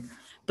majoring.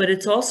 But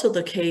it's also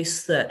the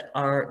case that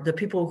the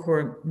people who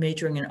are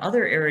majoring in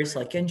other areas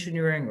like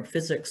engineering or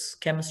physics,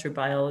 chemistry,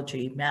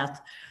 biology,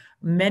 math,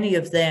 many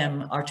of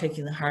them are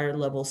taking the higher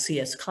level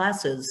CS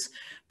classes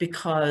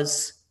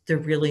because they're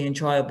really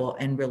enjoyable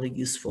and really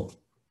useful.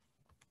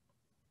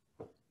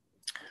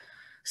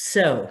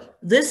 So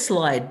this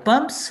slide,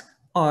 bumps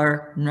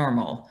are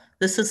normal.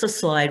 This is a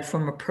slide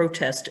from a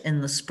protest in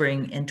the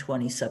spring in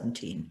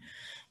 2017.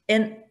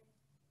 And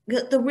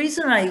the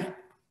reason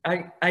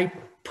I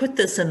put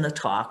this in the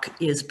talk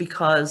is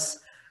because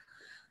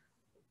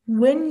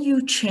when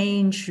you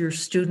change your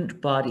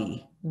student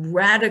body,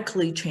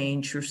 radically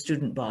change your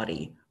student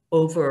body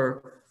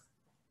over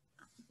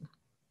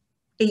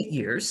 8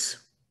 years,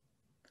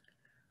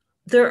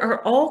 there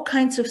are all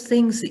kinds of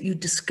things that you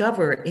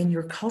discover in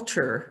your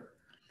culture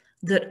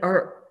that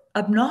are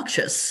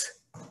obnoxious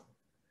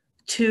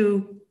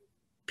to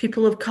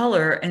people of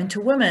color and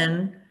to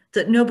women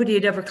that nobody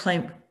had ever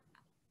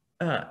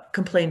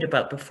complained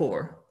about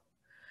before.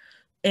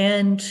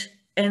 And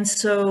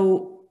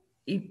so,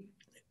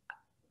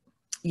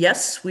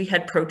 yes, we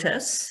had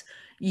protests.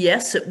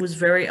 Yes, it was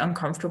very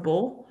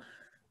uncomfortable,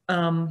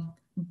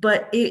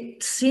 but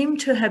it seemed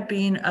to have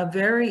been a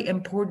very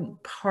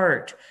important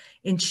part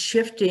in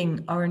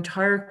shifting our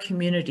entire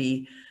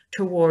community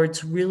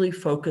towards really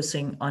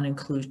focusing on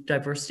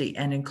diversity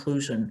and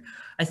inclusion.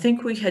 I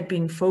think we had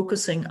been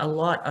focusing a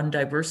lot on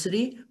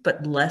diversity,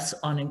 but less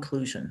on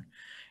inclusion.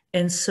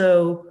 And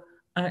so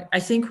I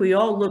think we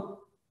all look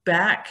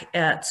back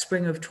at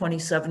spring of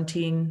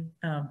 2017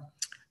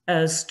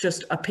 as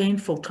just a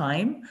painful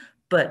time,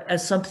 but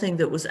as something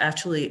that was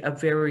actually a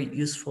very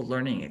useful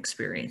learning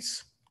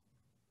experience.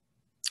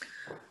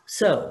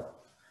 So,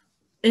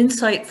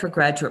 insight for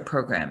graduate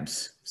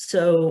programs.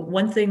 So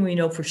one thing we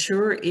know for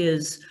sure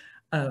is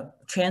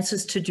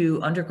chances to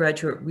do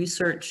undergraduate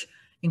research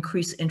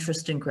increase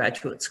interest in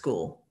graduate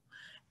school.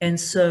 And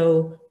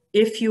so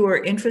if you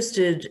are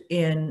interested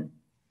in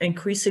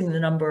increasing the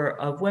number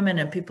of women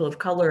and people of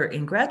color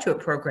in graduate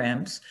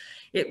programs,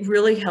 it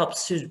really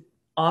helps to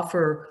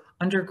offer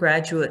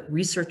undergraduate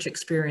research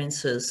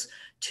experiences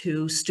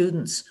to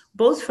students,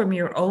 both from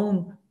your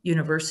own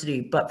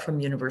university, but from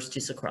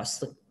universities across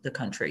the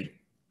country.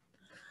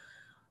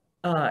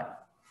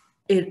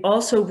 It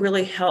also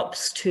really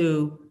helps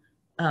to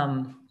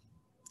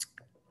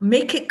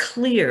make it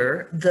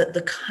clear that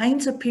the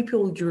kinds of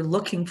people you're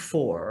looking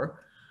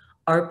for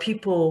are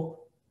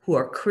people who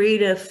are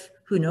creative,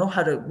 who know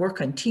how to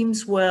work on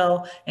teams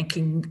well, and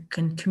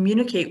can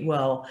communicate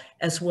well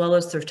as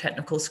their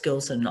technical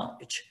skills and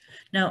knowledge.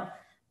 Now,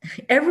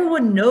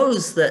 everyone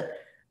knows that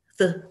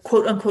the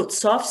quote unquote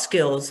soft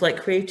skills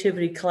like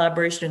creativity,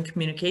 collaboration, and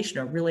communication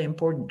are really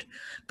important.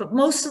 But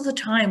most of the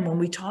time when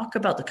we talk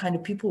about the kind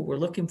of people we're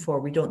looking for,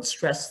 we don't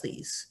stress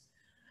these.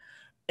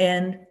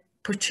 And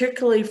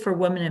particularly for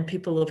women and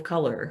people of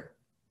color,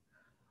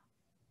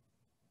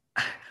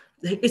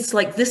 it's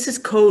like this is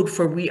code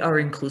for we are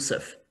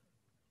inclusive.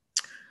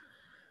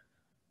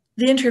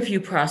 The interview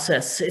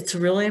process, it's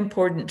really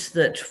important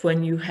that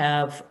when you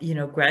have,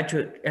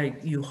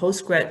 you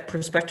host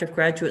prospective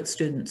graduate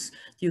students,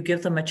 you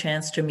give them a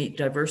chance to meet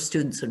diverse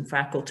students and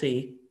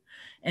faculty.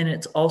 And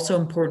it's also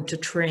important to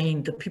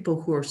train the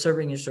people who are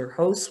serving as your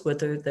hosts,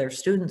 whether they're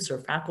students or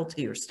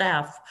faculty or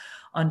staff,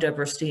 on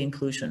diversity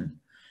inclusion.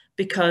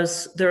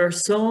 Because there are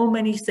so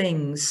many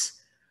things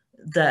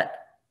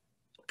that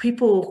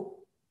people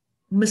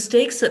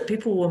mistakes that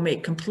people will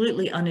make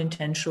completely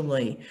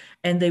unintentionally,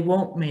 and they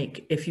won't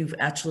make if you've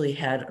actually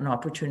had an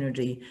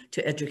opportunity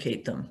to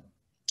educate them.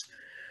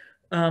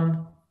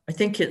 I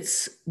think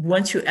it's,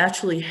 once you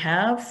actually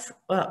have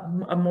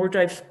a more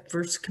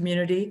diverse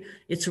community,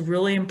 it's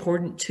really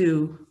important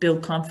to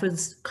build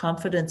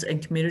confidence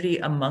and community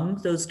among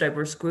those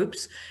diverse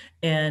groups,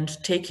 and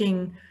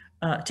taking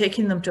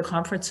them to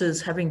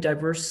conferences, having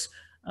diverse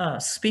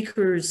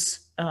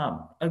speakers,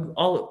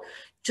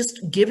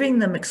 just giving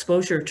them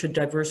exposure to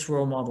diverse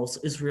role models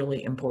is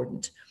really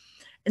important.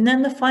 And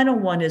then the final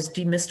one is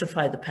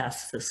demystify the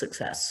path to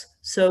success.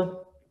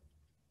 So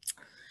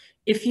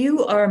if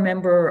you are a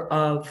member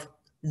of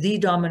the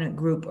dominant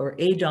group or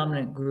a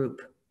dominant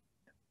group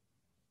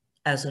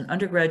as an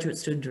undergraduate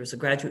student or as a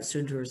graduate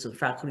student or as a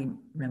faculty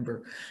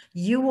member,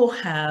 you will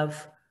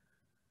have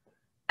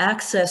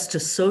access to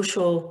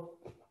social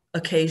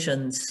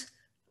occasions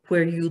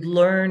where you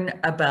learn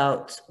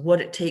about what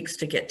it takes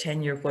to get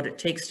tenure, what it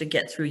takes to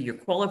get through your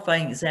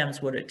qualifying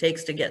exams, what it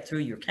takes to get through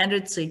your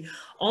candidacy,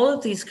 all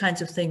of these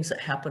kinds of things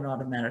that happen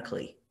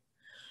automatically.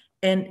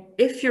 And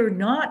if you're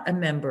not a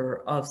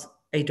member of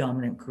a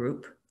dominant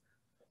group,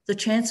 the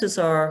chances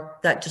are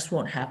that just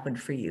won't happen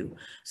for you.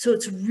 So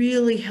it's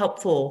really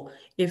helpful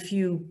if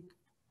you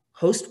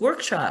host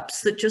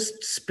workshops that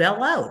just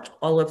spell out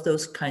all of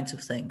those kinds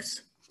of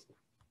things.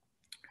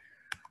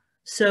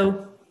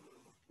 So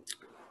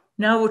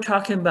now we're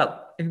talking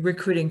about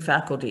recruiting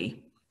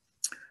faculty.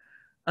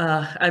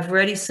 I've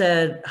already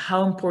said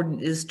how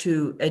important it is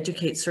to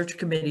educate search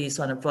committees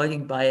on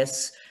avoiding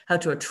bias, how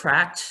to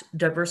attract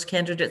diverse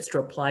candidates to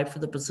apply for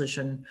the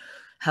position,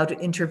 how to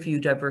interview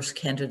diverse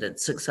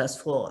candidates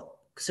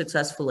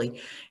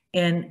successfully.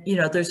 And, you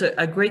know, there's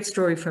a great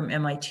story from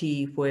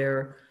MIT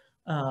where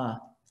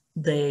one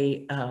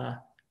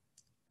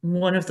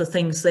of the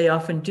things they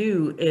often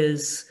do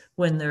is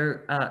when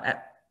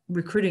they're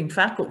recruiting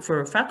faculty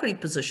for a faculty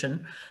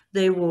position,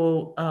 they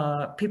will,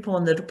 people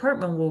in the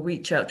department will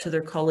reach out to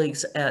their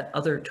colleagues at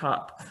other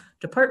top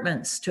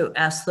departments to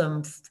ask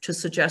them to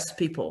suggest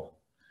people.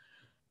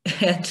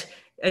 And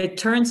it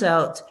turns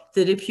out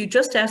that if you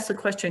just ask the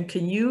question,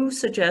 can you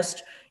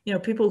suggest, you know,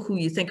 people who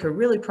you think are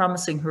really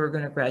promising who are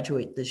going to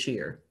graduate this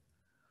year?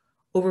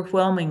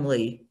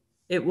 Overwhelmingly,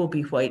 it will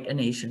be white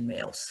and Asian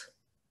males.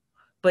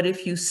 But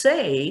if you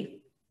say,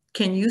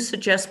 can you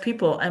suggest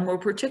people, and we're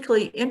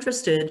particularly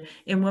interested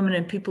in women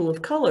and people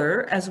of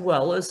color, as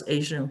well as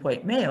Asian and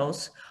white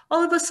males,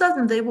 all of a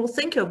sudden they will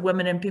think of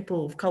women and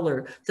people of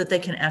color that they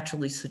can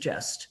actually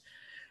suggest.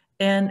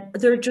 And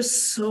there are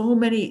just so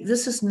many.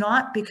 This is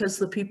not because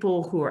the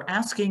people who are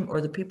asking or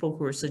the people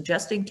who are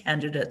suggesting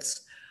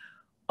candidates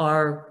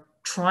are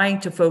trying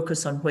to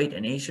focus on white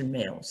and Asian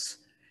males.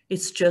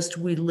 It's just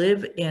we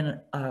live in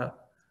a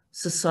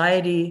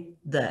society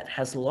that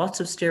has lots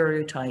of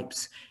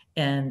stereotypes,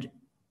 and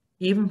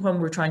even when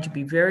we're trying to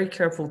be very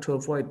careful to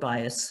avoid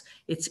bias,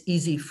 it's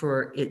easy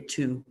for it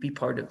to be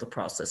part of the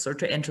process or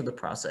to enter the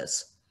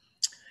process.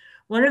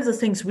 One of the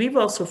things we've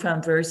also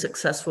found very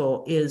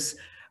successful is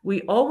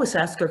we always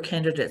ask our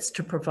candidates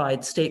to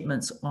provide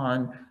statements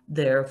on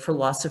their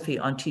philosophy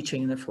on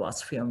teaching and their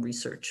philosophy on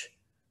research.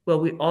 Well,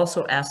 we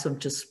also ask them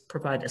to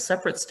provide a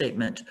separate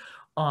statement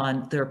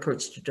on their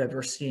approach to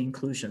diversity and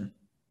inclusion.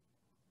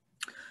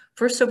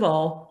 First of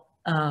all,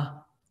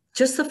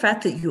 just the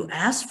fact that you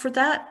ask for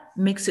that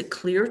makes it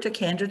clear to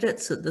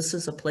candidates that this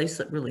is a place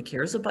that really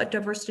cares about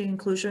diversity and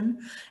inclusion.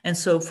 And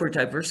so for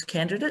diverse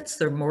candidates,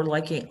 they're more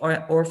likely,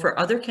 or for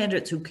other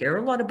candidates who care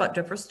a lot about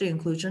diversity and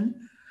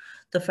inclusion,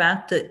 the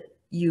fact that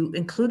you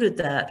included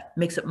that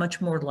makes it much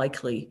more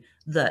likely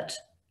that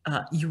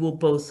you will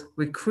both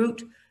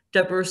recruit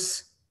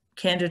diverse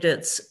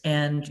candidates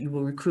and you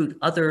will recruit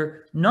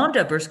other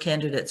non-diverse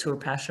candidates who are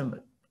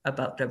passionate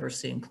about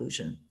diversity and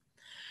inclusion.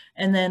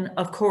 And then,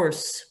 of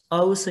course,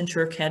 always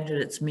ensure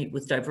candidates meet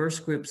with diverse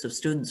groups of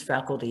students,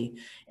 faculty,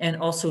 and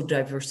also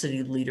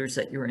diversity leaders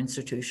at your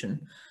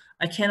institution.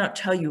 I cannot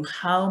tell you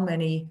how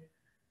many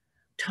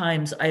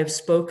times I have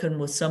spoken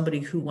with somebody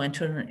who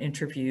went on an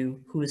interview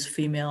who is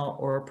female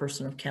or a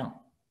person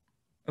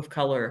of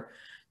color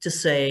to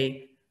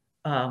say,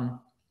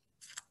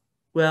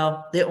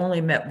 well, they only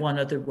met one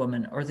other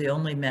woman or they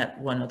only met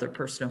one other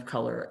person of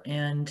color.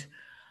 And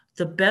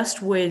the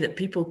best way that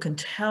people can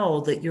tell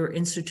that your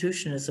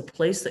institution is a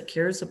place that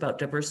cares about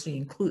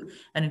diversity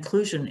and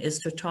inclusion is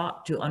to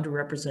talk to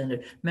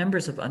underrepresented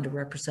members of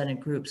underrepresented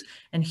groups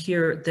and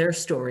hear their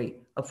story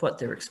of what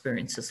their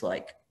experience is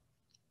like.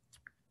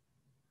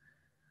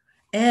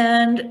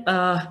 And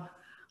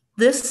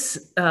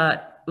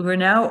we're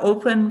now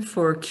open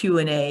for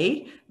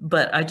Q&A,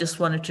 but I just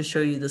wanted to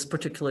show you this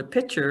particular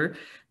picture.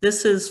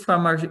 This is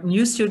from our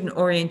new student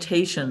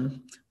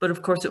orientation, but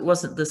of course it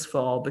wasn't this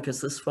fall because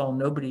this fall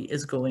nobody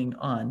is going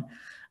on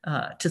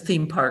to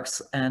theme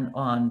parks and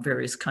on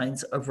various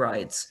kinds of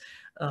rides.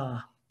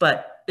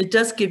 But it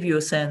does give you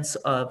a sense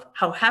of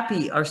how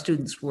happy our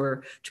students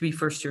were to be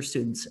first-year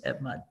students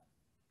at Mudd.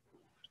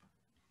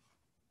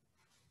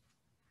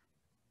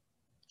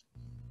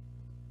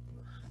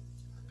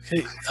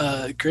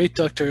 Hey, great,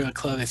 Dr.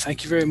 Klawe.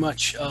 Thank you very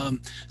much.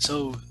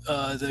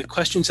 The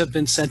questions have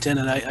been sent in,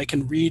 and I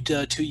can read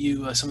to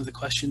you some of the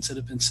questions that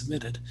have been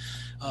submitted.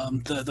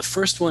 The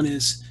first one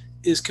is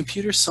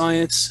computer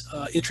science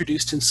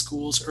introduced in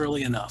schools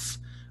early enough?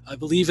 I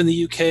believe in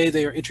the UK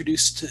they are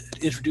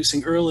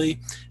introducing early,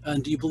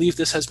 and do you believe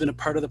this has been a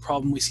part of the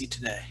problem we see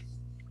today?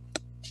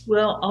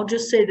 Well, I'll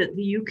just say that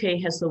the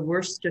UK has the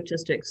worst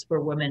statistics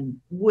for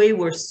women, way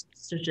worse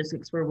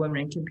statistics for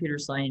women in computer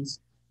science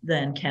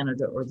than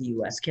Canada or the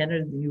US.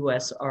 Canada and the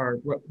US are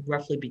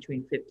roughly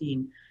between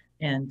 15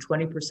 and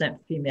 20%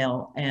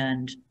 female,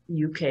 and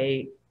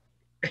UK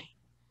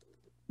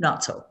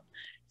not so.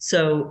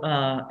 So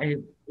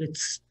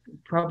it's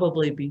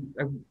probably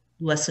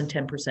less than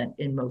 10%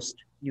 in most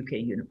UK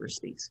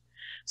universities.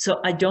 So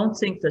I don't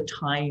think the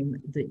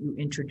time that you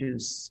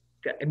introduce,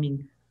 I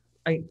mean,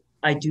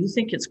 I do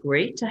think it's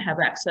great to have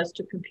access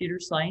to computer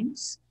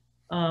science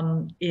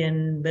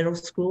in middle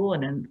school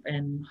and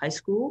in high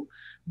school,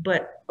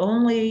 but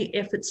only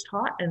if it's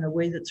taught in a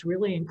way that's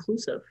really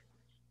inclusive.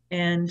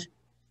 And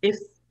if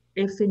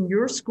in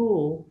your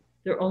school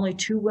there are only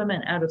 2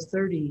 women out of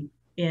 30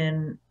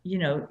 in, you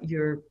know,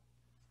 your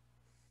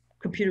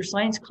computer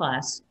science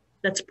class,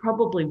 that's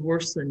probably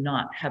worse than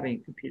not having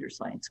a computer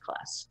science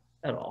class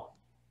at all.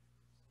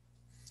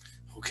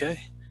 Okay.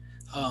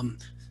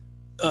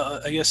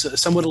 I guess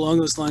somewhat along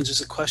those lines,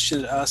 there's a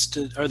question that asked,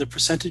 are the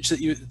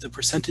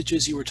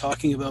percentages you were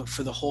talking about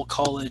for the whole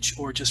college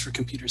or just for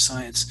computer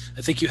science?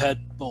 I think you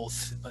had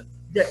both, but.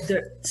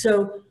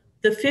 So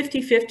the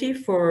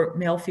 50-50 for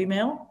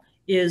male-female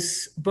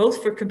is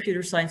both for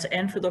computer science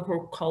and for the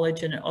whole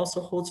college, and it also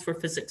holds for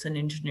physics and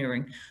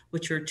engineering,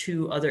 which are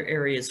 2 other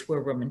areas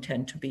where women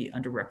tend to be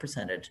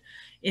underrepresented.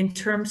 In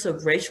terms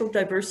of racial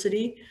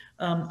diversity,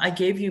 I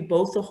gave you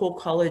both the whole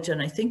college,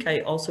 and I think I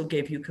also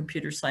gave you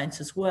computer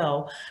science as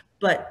well,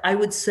 but I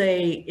would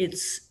say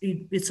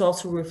it's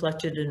also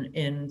reflected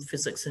in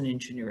physics and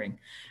engineering,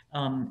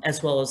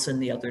 as well as in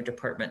the other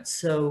departments.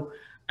 So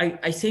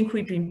I think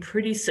we've been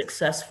pretty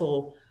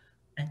successful.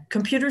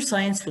 Computer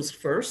science was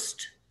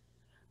first,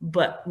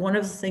 but one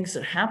of the things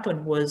that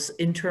happened was,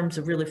 in terms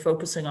of really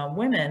focusing on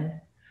women,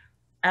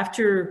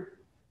 after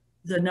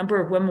the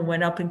number of women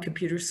went up in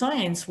computer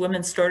science,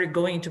 women started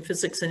going into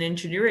physics and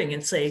engineering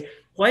and say,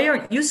 why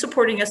aren't you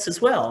supporting us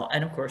as well?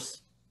 And of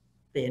course,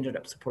 they ended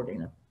up supporting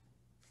them.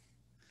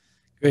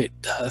 Great,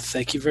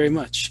 thank you very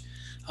much.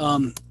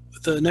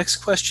 The next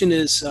question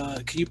is,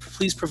 could you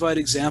please provide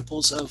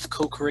examples of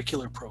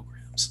co-curricular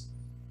programs?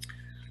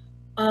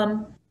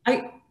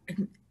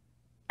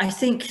 I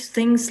think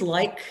things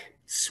like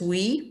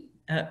SWE,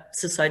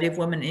 Society of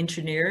Women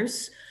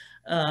Engineers,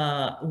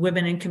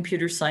 Women in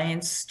Computer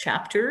Science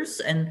chapters,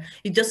 and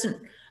it doesn't,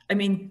 I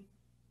mean,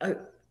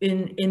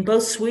 in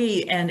both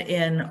SWE and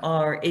in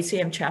our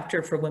ACM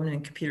chapter for Women in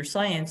Computer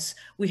Science,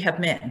 we have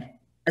men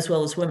as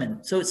well as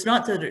women. So it's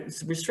not that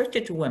it's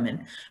restricted to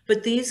women,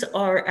 but these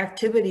are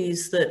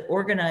activities that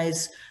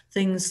organize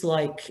things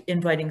like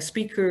inviting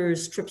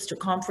speakers, trips to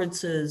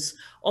conferences,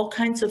 all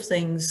kinds of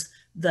things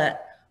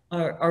that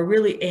are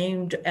really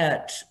aimed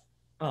at,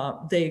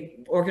 they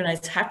organize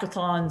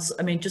hackathons.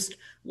 I mean, just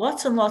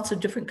lots and lots of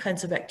different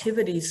kinds of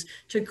activities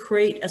to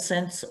create a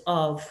sense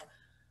of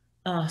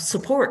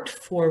support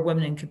for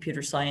women in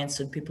computer science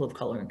and people of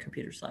color in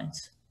computer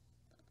science.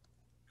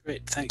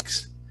 Great,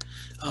 thanks.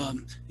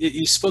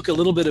 You spoke a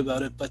little bit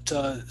about it, but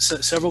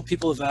several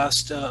people have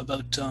asked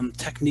about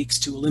techniques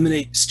to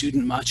eliminate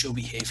student macho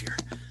behavior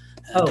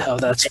and how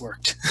that's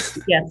worked.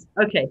 Yes,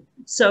 okay.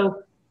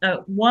 So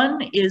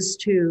one is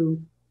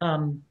to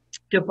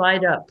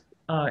divide up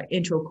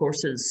intro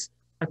courses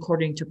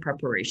according to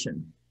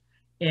preparation.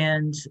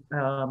 And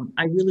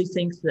I really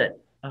think that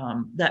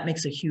that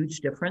makes a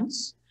huge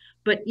difference.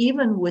 But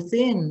even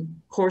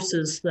within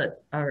courses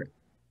that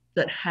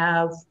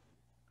have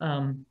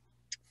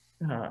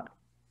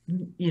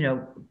you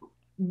know,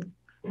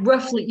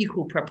 roughly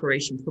equal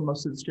preparation for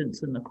most of the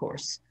students in the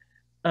course,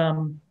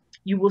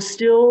 you will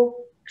still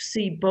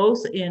see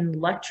both in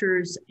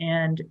lectures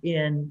and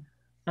in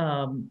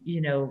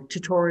you know,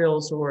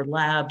 tutorials or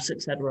labs,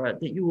 etc.,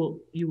 that you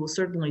will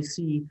certainly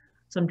see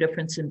some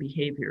difference in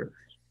behavior.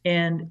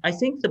 And I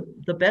think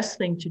the best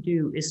thing to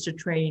do is to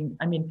train.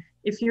 I mean,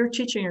 if you're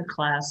teaching a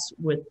class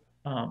with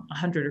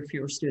 100 or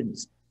fewer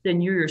students,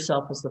 then you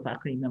yourself as the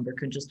faculty member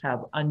can just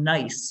have a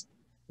nice,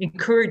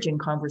 encouraging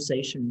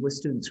conversation with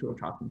students who are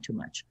talking too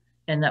much,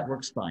 and that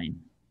works fine.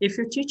 If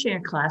you're teaching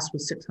a class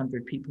with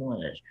 600 people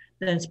in it,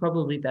 then it's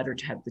probably better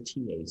to have the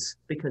TAs,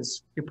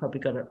 because you've probably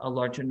got a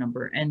larger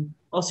number. And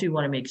also you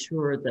want to make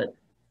sure that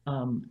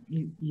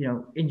you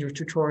know, in your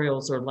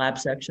tutorials or lab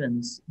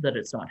sections, that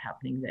it's not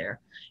happening there.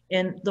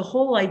 And the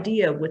whole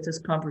idea with this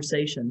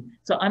conversation,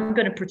 so I'm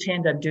going to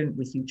pretend I'm doing it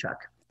with you, Chuck.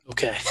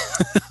 Okay.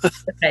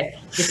 Okay,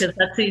 because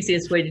that's the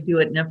easiest way to do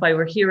it. And if I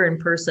were here in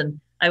person,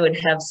 I would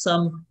have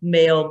some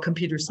male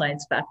computer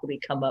science faculty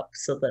come up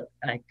so that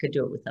I could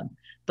do it with them.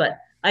 But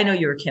I know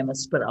you're a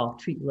chemist, but I'll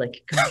treat you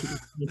like a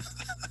computer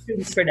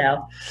student for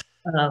now.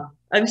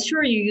 I'm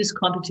sure you use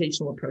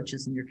computational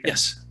approaches in your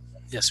class. Yes.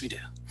 Yes, we do.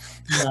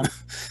 Yeah.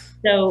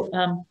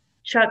 So,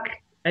 Chuck,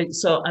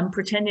 so I'm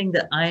pretending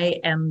that I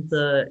am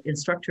the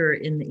instructor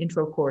in the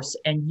intro course,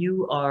 and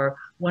you are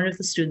one of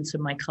the students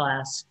in my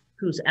class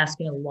who's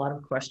asking a lot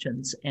of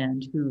questions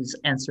and who's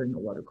answering a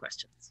lot of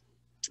questions.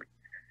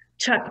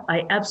 Chuck,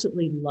 I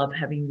absolutely love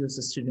having you as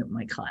a student in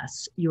my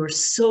class. You're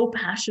so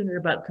passionate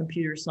about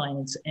computer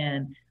science,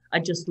 and I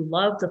just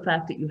love the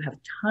fact that you have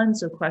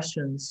tons of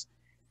questions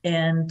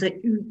and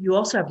that you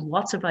also have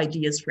lots of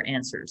ideas for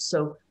answers.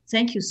 So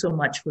thank you so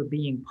much for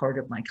being part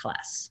of my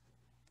class.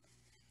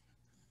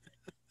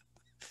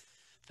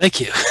 Thank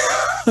you.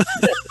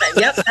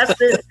 Yep, that's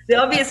the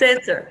obvious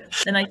answer.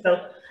 And I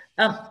go,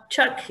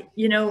 Chuck,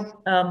 you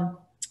know,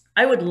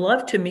 I would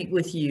love to meet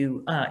with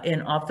you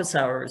in office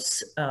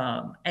hours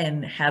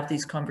and have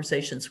these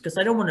conversations, because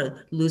I don't want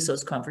to lose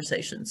those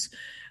conversations.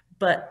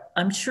 But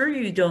I'm sure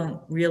you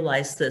don't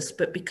realize this,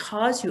 but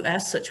because you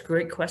ask such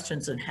great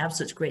questions and have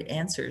such great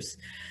answers,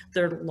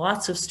 there are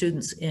lots of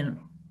students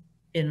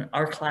in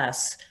our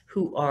class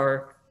who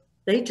are,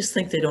 they just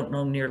think they don't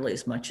know nearly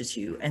as much as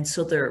you. And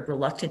so they're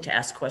reluctant to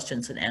ask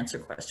questions and answer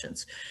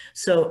questions.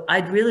 So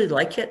I'd really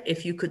like it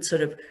if you could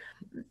sort of,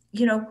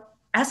 you know,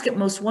 ask at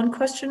most one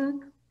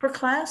question per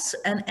class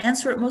and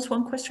answer at most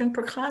one question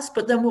per class,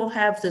 but then we'll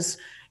have this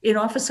in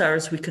office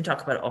hours, we can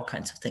talk about all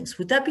kinds of things.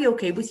 Would that be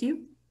okay with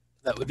you?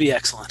 That would be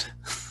excellent.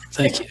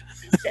 Thank you.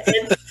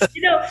 And,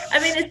 you know,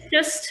 I mean, it's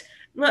just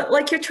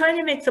like you're trying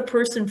to make the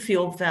person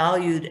feel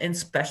valued and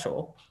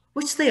special,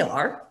 which they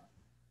are,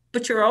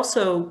 but you're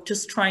also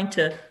just trying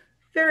to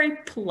very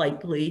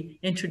politely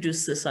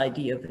introduce this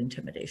idea of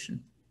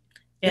intimidation.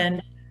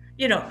 And,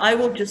 you know, I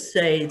will just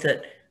say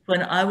that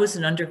when I was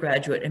an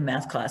undergraduate in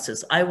math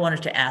classes, I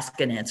wanted to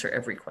ask and answer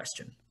every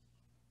question.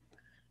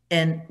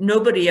 And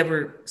nobody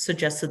ever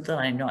suggested that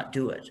I not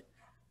do it.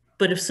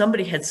 But if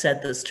somebody had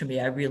said this to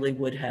me, I really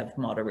would have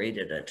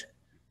moderated it.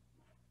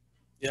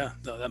 Yeah,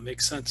 no, that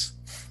makes sense.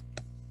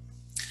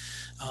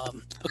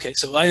 Okay,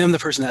 so I am the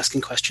person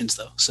asking questions,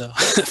 though, so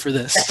for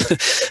this.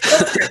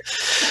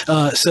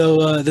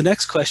 The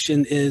next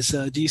question is,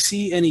 do you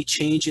see any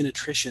change in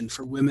attrition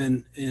for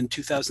women in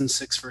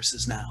 2006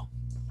 versus now?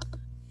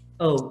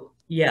 Oh,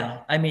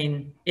 yeah. I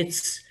mean,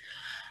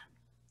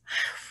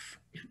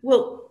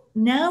 well,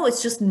 now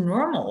it's just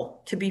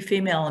normal to be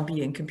female and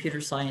be in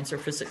computer science or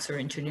physics or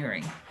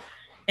engineering.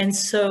 And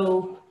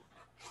so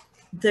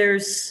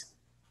there's,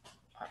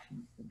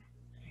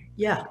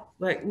 yeah,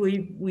 like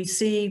we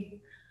see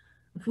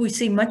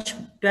much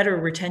better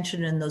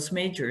retention in those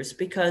majors,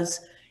 because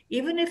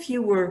even if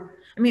you were,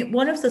 I mean,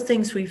 one of the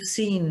things we've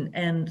seen,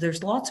 and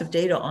there's lots of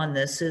data on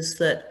this, is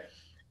that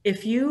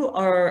if you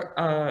are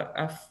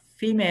a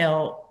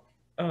female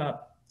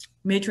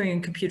majoring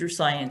in computer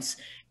science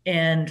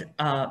and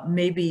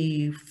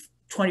maybe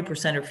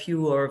 20% or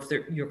fewer of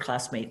your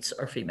classmates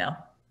are female,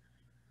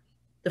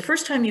 the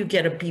first time you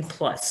get a B+,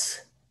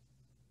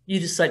 you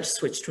decide to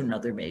switch to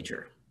another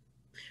major.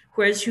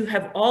 Whereas you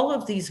have all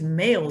of these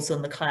males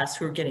in the class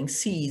who are getting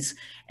C's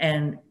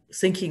and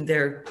thinking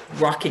they're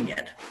rocking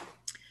it.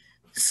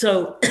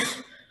 So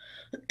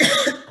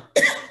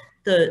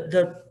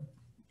the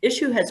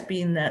issue has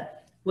been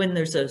that when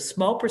there's a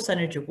small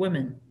percentage of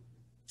women,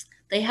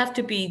 they have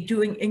to be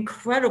doing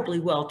incredibly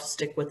well to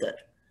stick with it.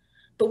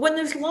 But when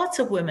there's lots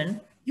of women,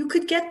 you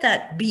could get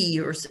that B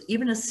or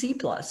even a C+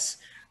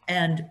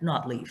 and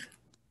not leave.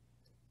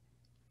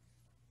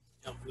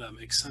 Yep, that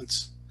makes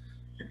sense.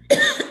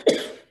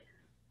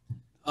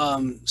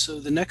 So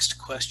the next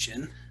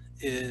question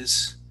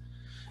is,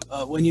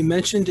 when you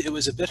mentioned it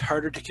was a bit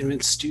harder to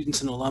convince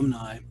students and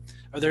alumni,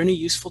 are there any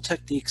useful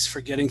techniques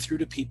for getting through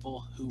to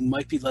people who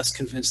might be less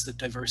convinced that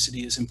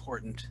diversity is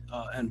important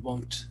and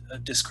won't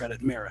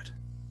discredit merit?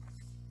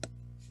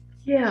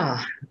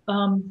 Yeah.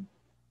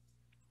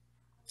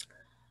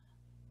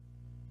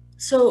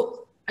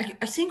 So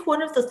I think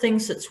one of the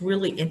things that's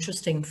really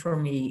interesting for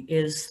me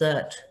is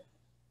that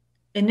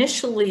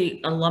initially,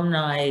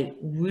 alumni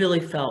really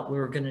felt we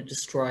were going to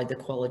destroy the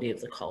quality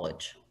of the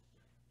college.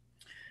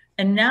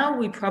 And now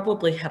we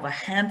probably have a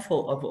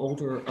handful of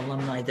older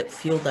alumni that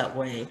feel that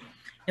way.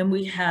 And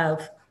we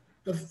have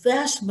the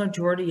vast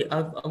majority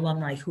of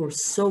alumni who are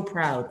so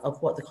proud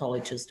of what the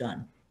college has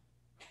done.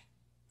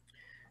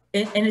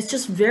 And it's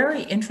just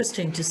very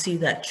interesting to see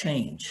that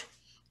change.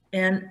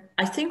 And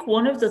I think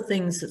one of the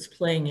things that's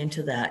playing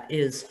into that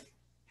is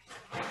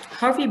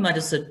Harvey Mudd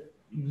is a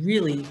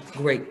really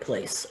great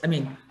place. I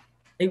mean,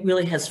 it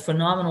really has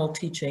phenomenal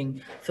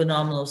teaching,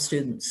 phenomenal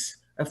students,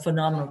 a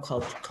phenomenal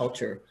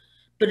culture,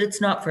 but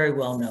it's not very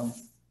well known.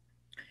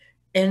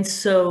 And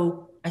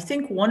so I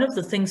think one of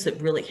the things that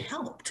really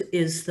helped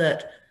is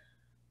that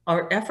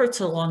our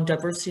efforts along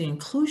diversity and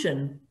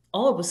inclusion,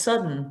 all of a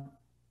sudden,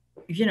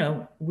 you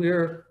know,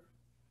 we're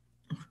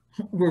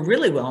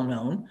really well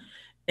known.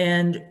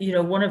 And, you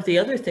know, one of the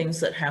other things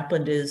that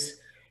happened is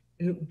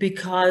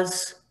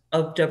because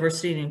of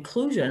diversity and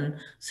inclusion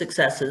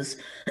successes,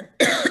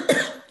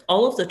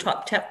 all of the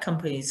top tech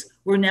companies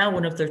were now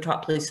one of their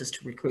top places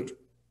to recruit.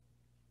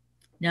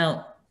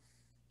 Now,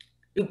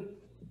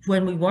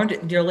 when we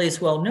weren't nearly as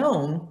well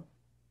known,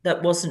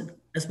 that wasn't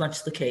as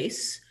much the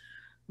case.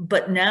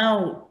 But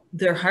now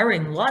they're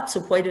hiring lots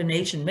of white and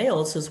Asian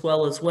males as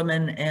well as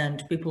women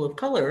and people of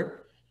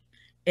color.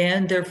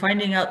 And they're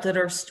finding out that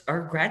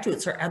our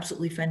graduates are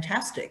absolutely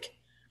fantastic.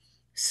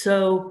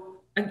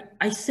 So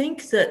I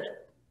think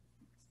that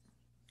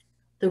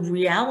the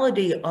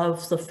reality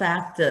of the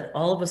fact that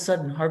all of a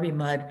sudden Harvey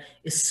Mudd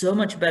is so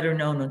much better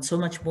known and so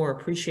much more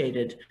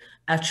appreciated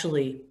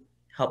actually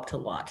helped a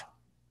lot.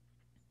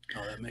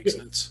 Oh, that makes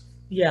sense.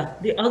 Yeah,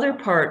 the other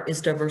part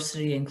is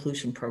diversity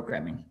inclusion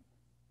programming.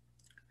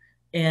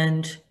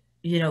 And,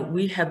 you know,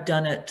 we have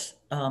done it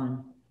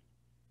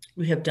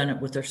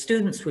with our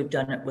students, we've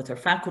done it with our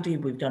faculty,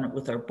 we've done it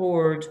with our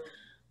board.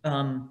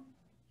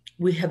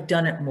 We have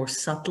done it more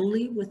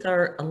subtly with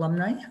our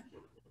alumni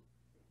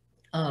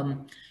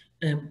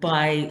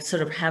by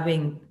sort of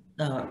having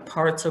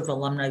parts of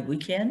Alumni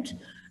Weekend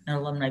and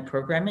alumni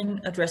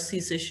programming address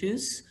these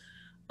issues.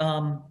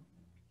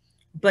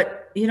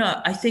 But, you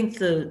know, I think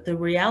the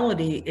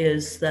reality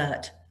is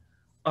that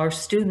our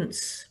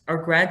students, our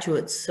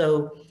graduates,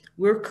 so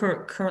we're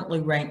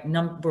currently ranked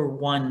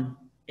 #1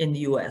 in the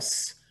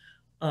US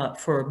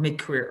for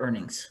mid-career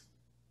earnings.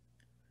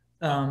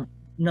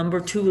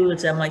 #2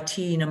 is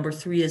MIT,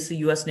 #3 is the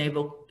US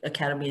Naval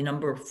Academy,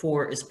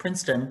 #4 is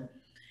Princeton.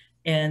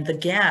 And the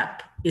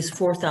gap is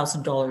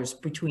 $4,000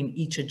 between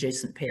each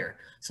adjacent pair.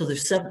 So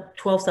there's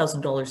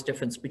 $12,000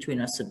 difference between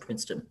us and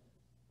Princeton.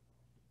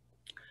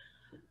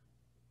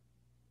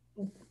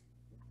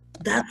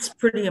 That's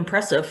pretty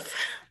impressive.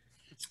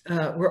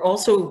 We're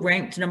also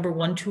ranked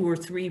 #1, 2, or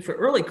 3 for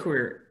early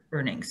career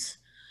earnings.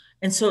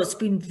 And so it's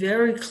been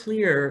very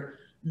clear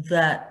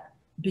that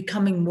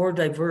becoming more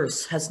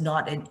diverse has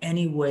not in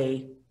any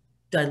way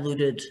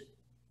diluted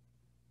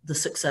the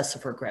success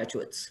of our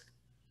graduates.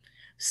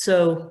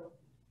 So,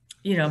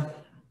 you know,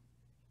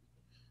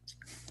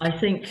 I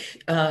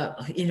think,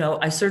 you know,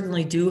 I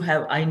certainly do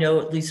have, I know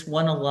at least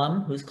one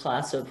alum who's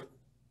class of,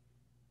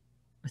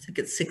 I think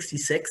it's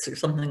 66 or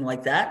something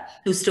like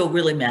that, who's still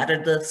really mad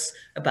at us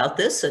about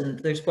this. And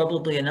there's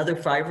probably another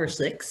 5 or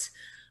 6,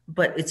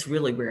 but it's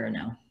really rare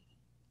now.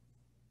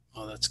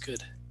 Oh, that's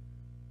good.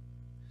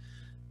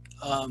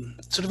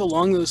 Sort of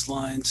along those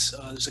lines,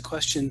 there's a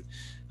question,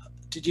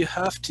 did you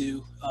have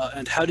to,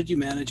 and how did you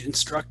manage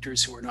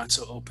instructors who were not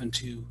so open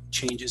to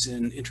changes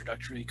in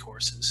introductory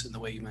courses in the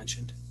way you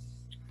mentioned?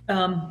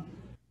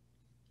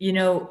 You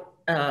know,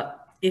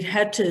 it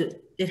had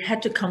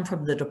to come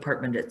from the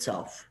department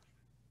itself.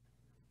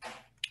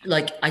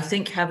 Like, I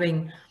think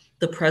having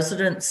the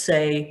president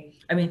say,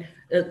 I mean,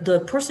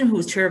 the person who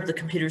was chair of the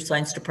computer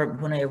science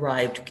department when I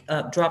arrived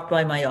dropped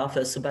by my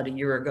office about a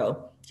year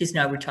ago. He's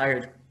now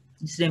retired.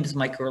 His name is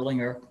Mike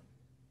Erlinger.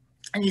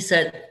 And he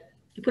said,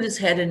 he put his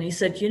head in and he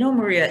said, you know,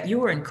 Maria, you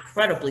were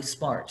incredibly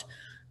smart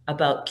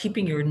about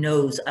keeping your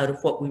nose out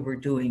of what we were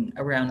doing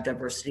around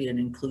diversity and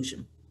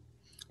inclusion.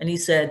 And he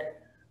said,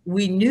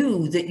 we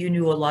knew that you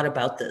knew a lot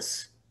about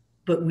this,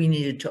 but we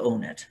needed to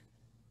own it.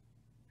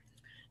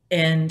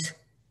 And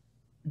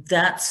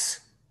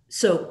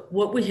so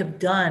what we have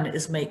done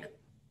is make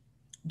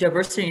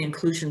diversity and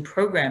inclusion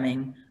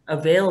programming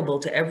available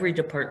to every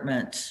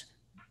department,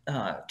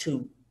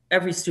 to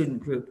every student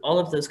group, all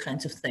of those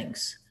kinds of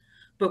things.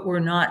 But we're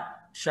not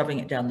shoving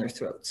it down their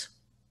throats.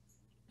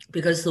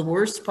 Because the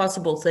worst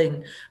possible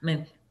thing, I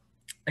mean,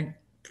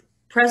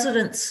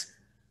 presidents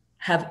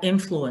have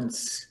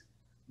influence.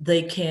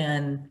 They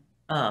can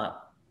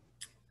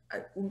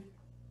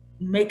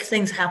make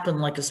things happen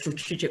like a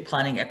strategic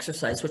planning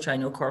exercise, which I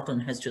know Carleton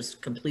has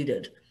just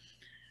completed.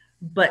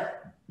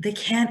 But they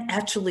can't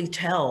actually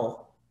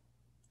tell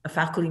a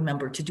faculty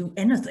member to do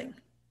anything.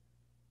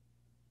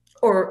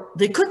 Or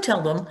they could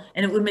tell them,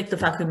 and it would make the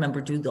faculty member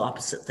do the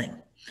opposite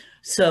thing.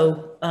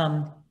 So,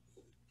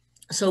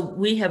 so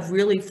we have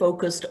really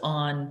focused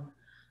on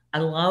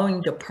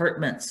allowing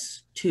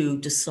departments to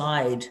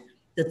decide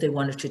that they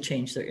wanted to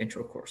change their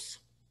intro course.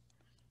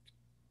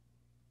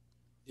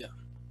 Yeah,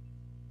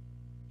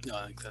 no,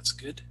 I think that's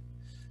good.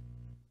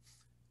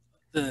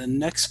 The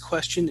next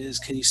question is,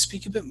 can you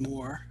speak a bit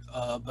more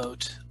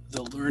about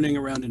the learning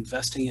around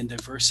investing in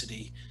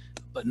diversity,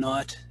 but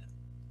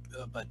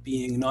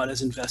being not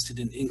as invested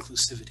in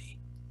inclusivity?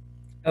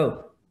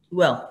 Oh,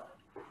 well,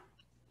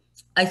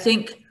 I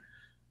think,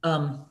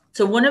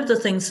 so one of the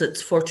things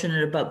that's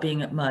fortunate about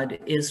being at Mudd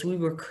is we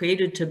were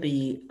created to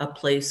be a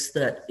place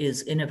that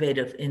is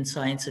innovative in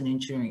science and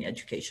engineering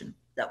education.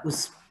 That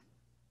was,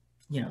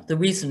 you know, the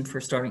reason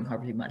for starting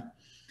Harvey Mudd.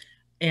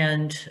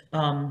 And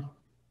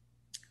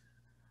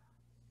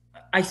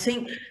I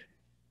think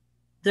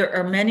there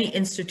are many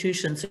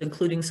institutions,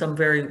 including some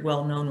very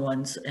well-known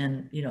ones.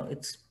 And, you know,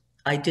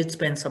 I did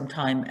spend some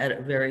time at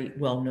a very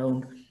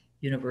well-known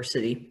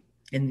university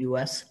in the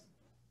US.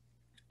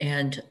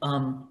 And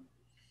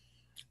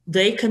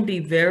they can be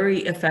very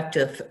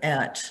effective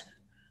at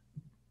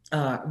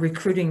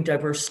recruiting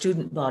diverse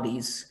student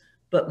bodies,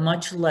 but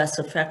much less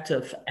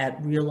effective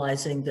at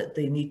realizing that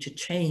they need to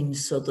change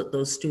so that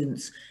those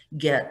students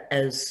get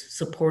as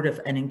supportive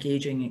and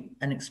engaging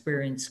an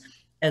experience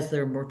as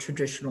their more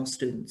traditional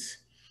students.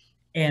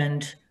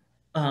 And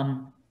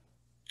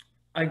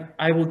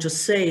I will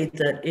just say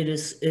that it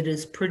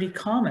is pretty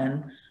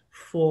common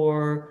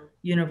for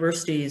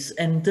universities,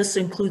 and this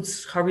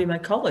includes Harvey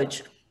Mudd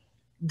College,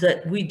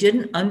 that we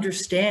didn't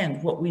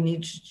understand what we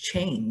needed to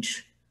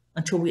change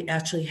until we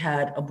actually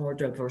had a more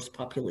diverse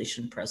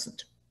population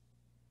present.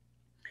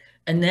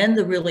 And then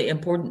the really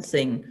important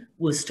thing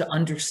was to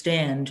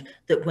understand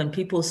that when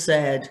people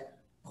said,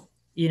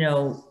 you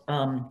know,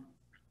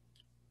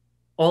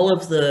 all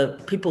of the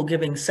people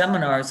giving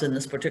seminars in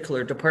this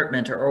particular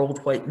department are old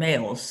white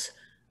males,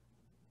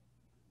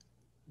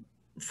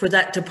 for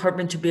that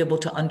department to be able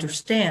to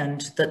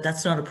understand that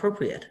that's not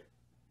appropriate.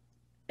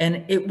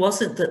 And it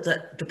wasn't that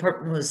the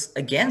department was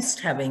against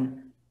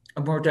having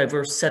a more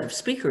diverse set of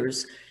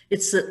speakers.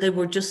 It's that they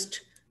were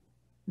just,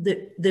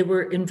 they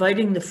were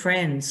inviting the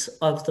friends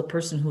of the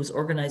person who was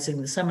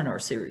organizing the seminar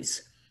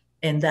series.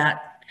 And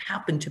that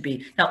happened to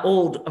be, now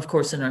old, of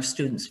course, in our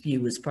students'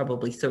 view is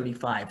probably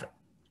 35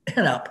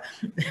 and up,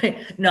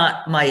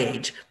 not my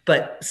age,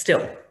 but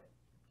still.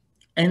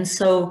 And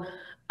so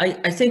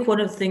I think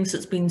one of the things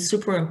that's been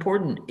super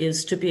important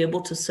is to be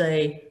able to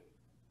say,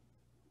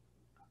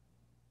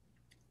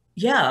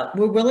 yeah,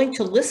 we're willing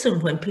to listen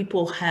when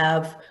people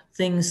have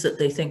things that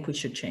they think we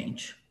should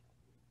change.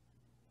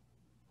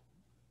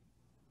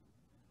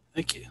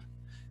 Thank you.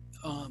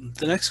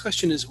 The next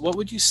question is, what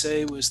would you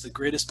say was the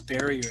greatest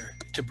barrier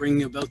to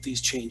bringing about these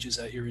changes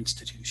at your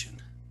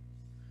institution?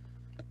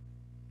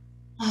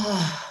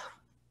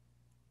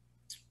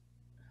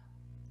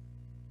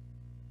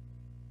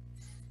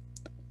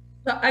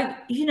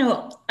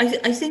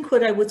 I think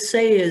what I would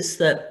say is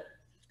that,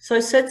 so I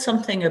said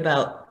something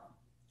about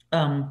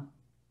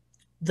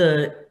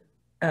the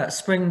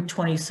spring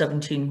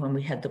 2017 when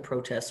we had the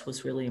protests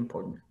was really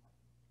important.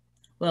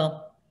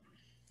 Well,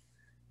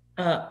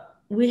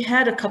 we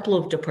had a couple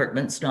of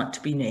departments, not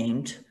to be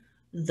named,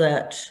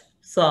 that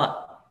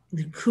thought,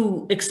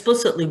 who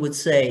explicitly would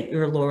say,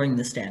 you're lowering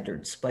the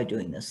standards by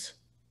doing this.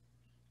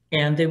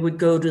 And they would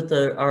go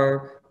to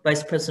our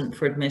vice president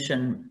for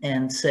admission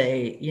and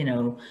say, you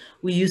know,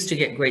 we used to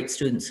get great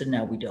students and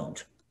now we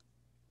don't.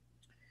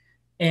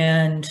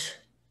 And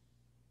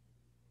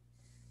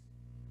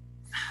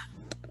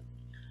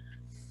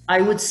I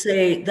would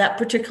say that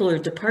particular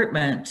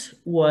department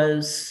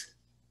was,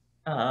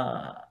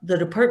 the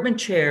department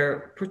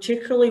chair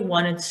particularly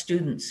wanted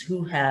students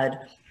who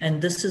had,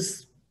 and this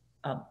is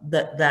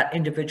that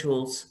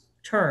individual's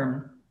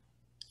term,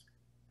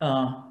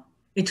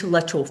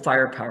 intellectual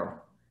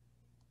firepower.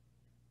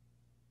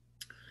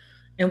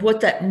 And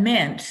what that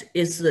meant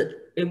is that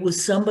it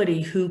was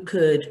somebody who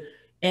could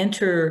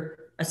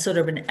enter a sort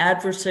of an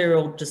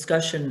adversarial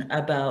discussion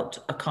about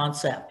a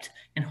concept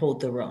and hold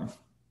their own.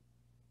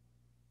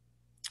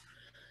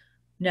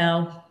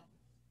 Now,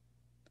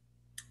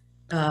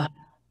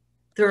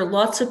 there are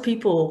lots of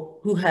people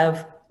who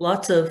have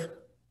lots of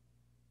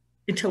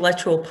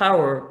intellectual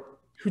power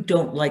who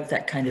don't like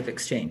that kind of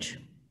exchange.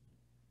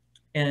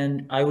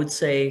 And I would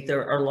say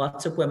there are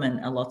lots of women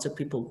and lots of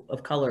people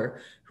of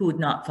color who would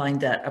not find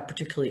that a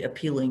particularly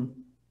appealing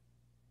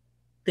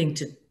thing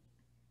to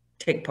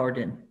take part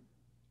in.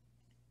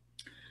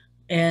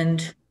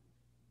 And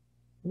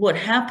what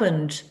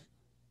happened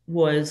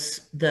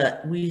was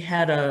that we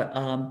had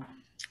a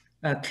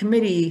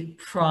committee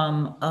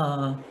from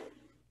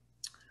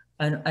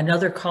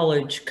another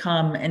college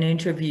come and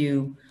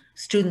interview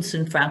students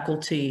and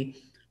faculty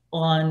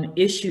on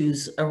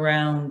issues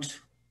around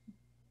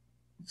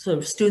sort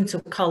of students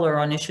of color,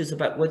 on issues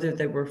about whether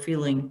they were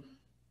feeling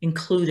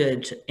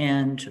included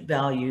and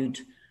valued,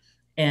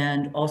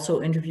 and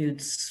also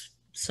interviewed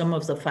some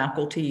of the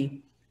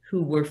faculty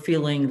who were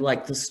feeling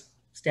like the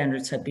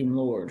standards had been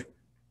lowered.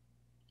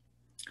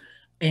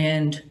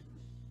 And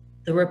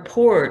the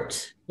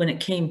report, when it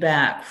came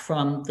back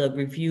from the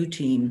review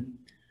team,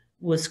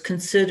 was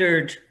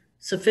considered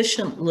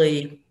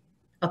sufficiently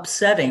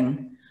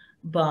upsetting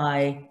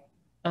by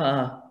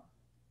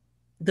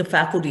the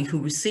faculty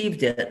who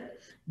received it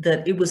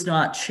that it was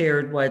not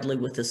shared widely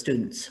with the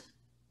students.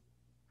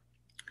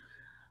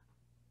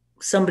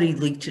 Somebody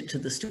leaked it to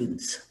the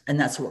students, and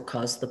that's what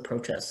caused the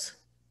protests.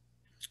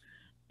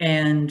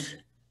 And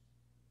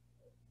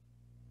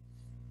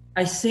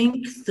I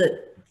think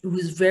that it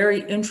was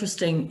very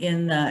interesting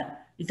in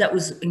that that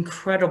was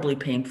incredibly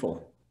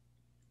painful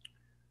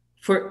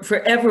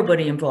for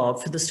everybody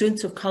involved, for the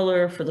students of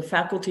color, for the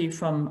faculty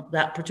from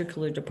that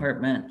particular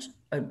department.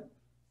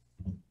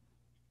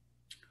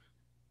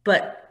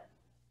 But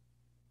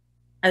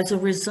as a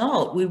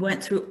result, we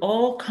went through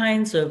all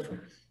kinds of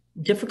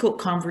difficult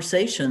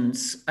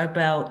conversations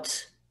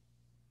about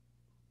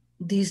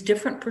these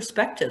different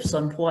perspectives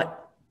on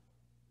what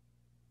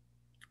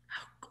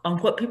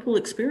people's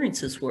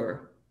experiences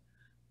were.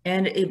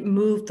 And it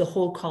moved the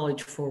whole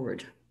college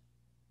forward.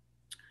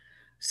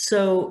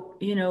 So,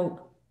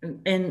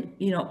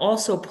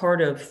 also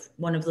part of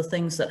one of the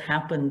things that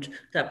happened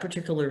that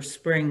particular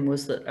spring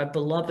was that a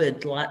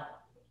beloved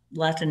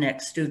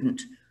Latinx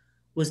student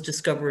was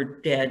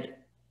discovered dead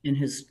in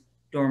his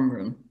dorm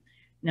room.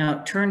 Now,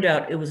 it turned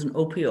out it was an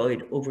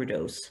opioid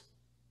overdose,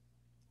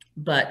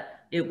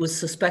 but it was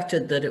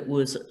suspected that it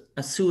was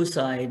a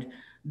suicide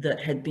that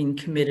had been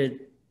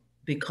committed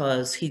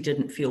because he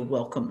didn't feel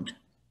welcomed.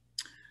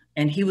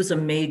 And he was a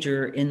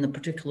major in the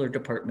particular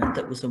department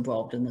that was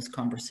involved in this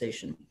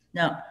conversation.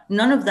 Now,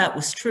 none of that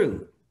was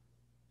true.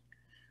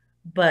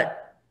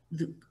 But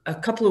a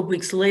couple of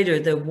weeks later,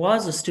 there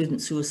was a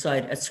student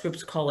suicide at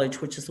Scripps College,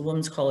 which is the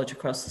women's college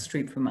across the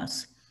street from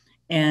us.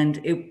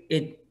 And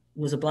it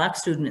was a Black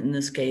student in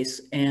this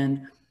case,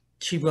 and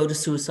she wrote a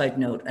suicide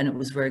note, and it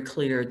was very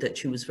clear that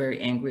she was very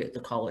angry at the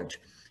college.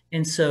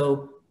 And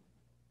so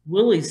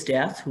Willie's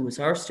death, who was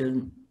our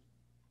student,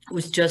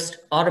 was just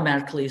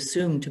automatically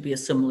assumed to be a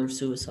similar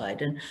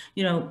suicide. And,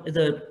 you know,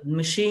 the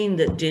machine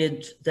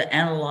that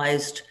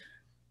analyzed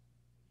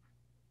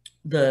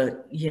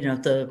the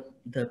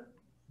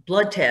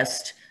blood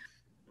test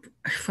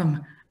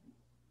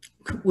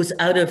was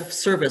out of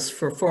service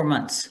for 4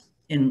 months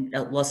in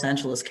Los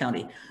Angeles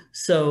County.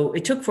 So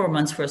it took 4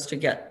 months for us to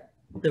get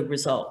the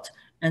result.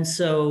 And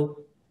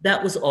so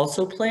that was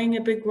also playing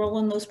a big role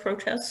in those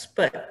protests.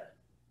 But,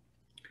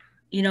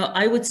 you know,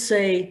 I would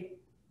say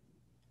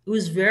it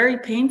was very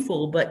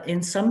painful, but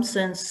in some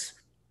sense,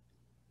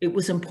 it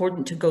was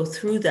important to go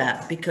through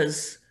that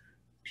because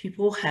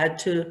people had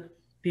to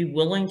be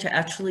willing to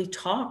actually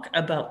talk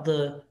about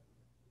the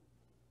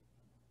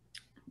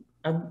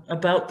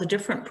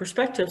different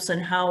perspectives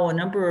and how a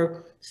number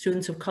of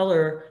students of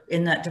color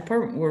in that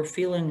department were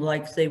feeling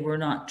like they were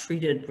not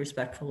treated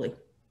respectfully,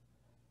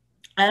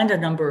 and a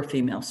number of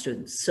female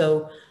students.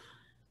 So,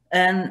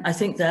 and I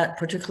think that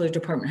particular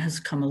department has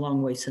come a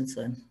long way since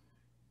then.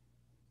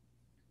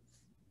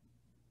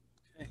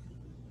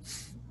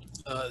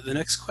 The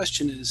next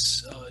question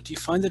is, do you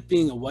find that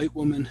being a white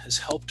woman has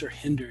helped or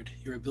hindered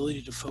your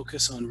ability to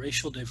focus on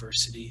racial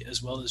diversity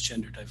as well as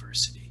gender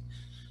diversity?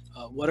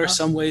 What are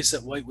some ways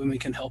that white women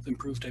can help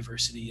improve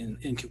diversity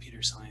in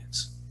computer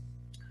science?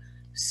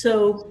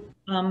 So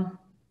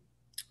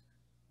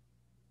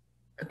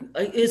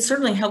it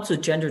certainly helps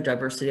with gender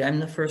diversity. I'm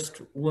the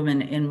first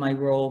woman in my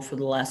role for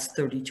the last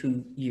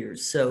 32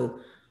 years. So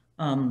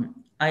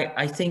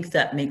I think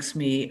that makes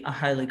me a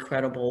highly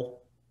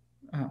credible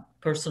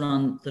person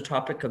on the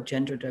topic of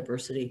gender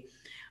diversity.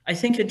 I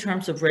think in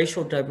terms of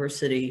racial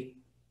diversity,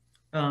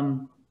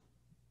 the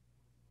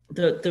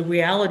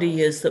reality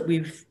is that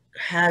we've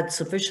had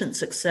sufficient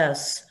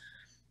success.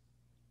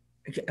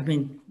 I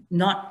mean,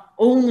 not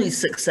only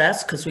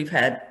success, because we've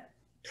had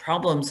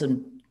problems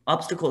and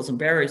obstacles and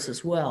barriers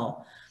as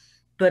well,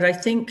 but I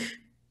think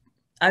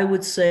I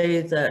would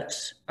say that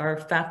our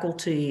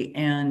faculty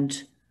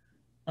and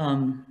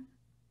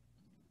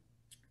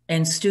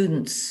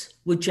students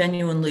would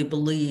genuinely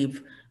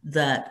believe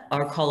that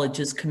our college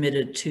is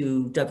committed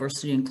to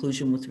diversity and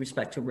inclusion with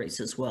respect to race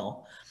as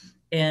well.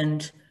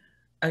 And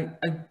I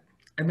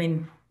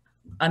mean,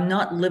 I'm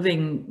not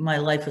living my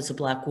life as a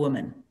Black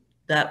woman.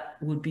 That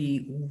would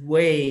be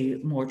way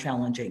more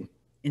challenging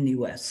in the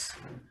US.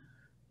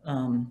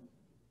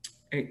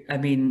 I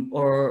mean,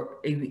 or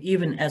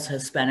even as a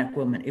Hispanic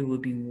woman, it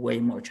would be way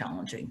more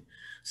challenging.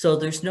 So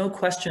there's no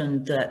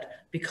question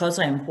that because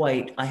I'm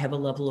white, I have a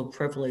level of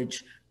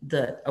privilege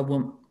that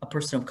a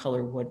person of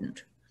color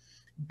wouldn't.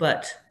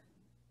 But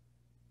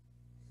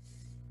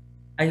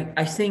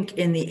I think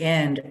in the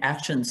end,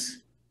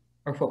 actions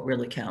are what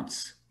really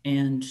counts.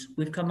 And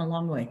we've come a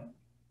long way.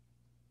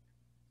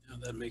 Yeah,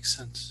 that makes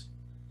sense.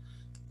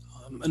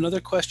 Another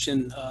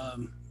question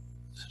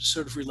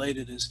sort of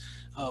related is,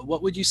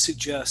 what would you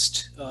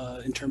suggest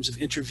in terms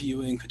of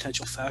interviewing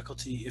potential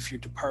faculty if your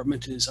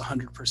department is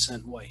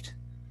 100% white?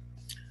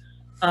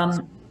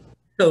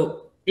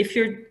 So if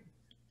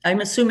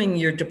I'm assuming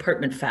your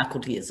department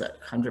faculty is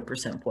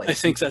 100% white. I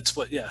think that's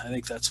what, yeah, I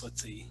think that's what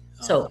the...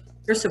 So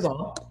first of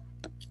all,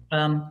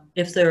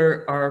 if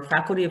there are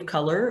faculty of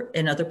color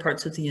in other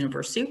parts of the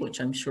university, which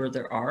I'm sure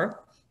there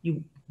are,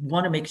 you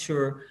want to make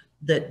sure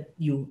that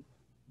you,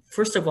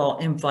 first of all,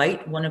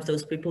 invite one of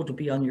those people to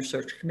be on your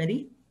search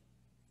committee,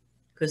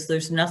 because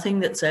there's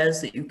nothing that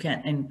says that you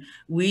can't, and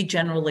we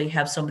generally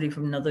have somebody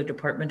from another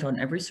department on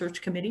every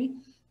search committee.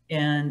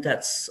 And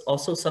that's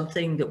also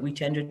something that we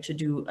tended to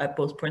do at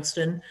both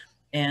Princeton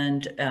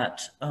and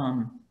at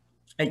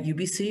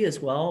UBC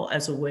as well,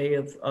 as a way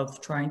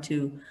of trying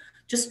to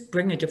just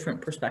bring a different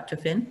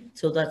perspective in.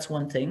 So that's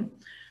one thing.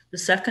 The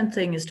second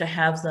thing is to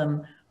have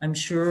them, I'm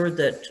sure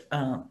that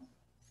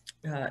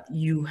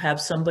you have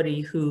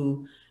somebody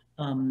who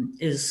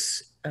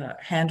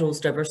handles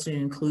diversity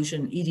and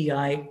inclusion,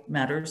 EDI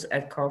matters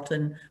at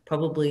Carleton,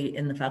 probably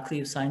in the Faculty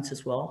of Science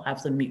as well,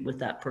 have them meet with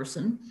that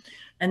person.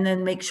 And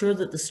then make sure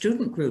that the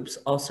student groups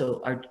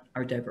also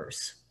are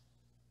diverse.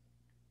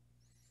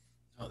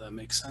 Oh, that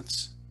makes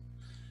sense.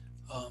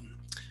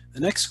 The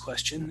next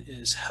question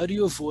is, how do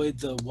you avoid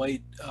the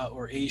white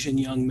or Asian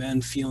young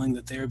men feeling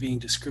that they are being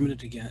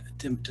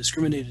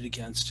discriminated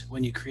against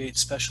when you create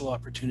special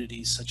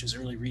opportunities such as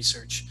early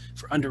research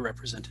for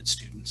underrepresented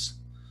students?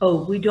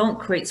 Oh, we don't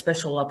create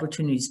special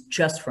opportunities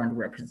just for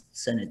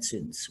underrepresented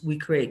students. We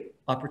create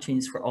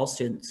opportunities for all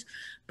students.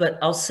 But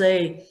I'll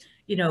say,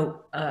 you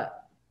know,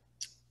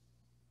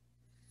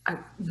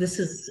 this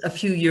is a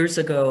few years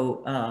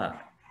ago,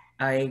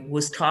 I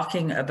was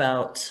talking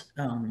about,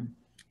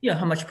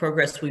 how much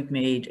progress we've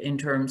made in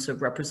terms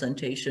of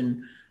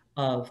representation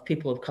of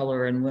people of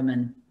color and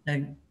women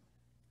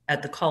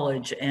at the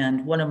college.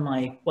 And one of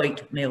my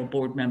white male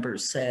board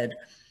members said,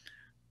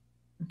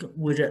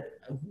 would a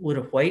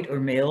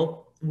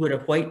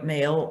white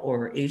male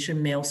or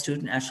Asian male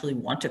student actually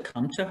want to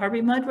come to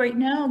Harvey Mudd right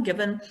now,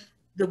 given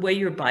the way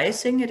you're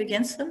biasing it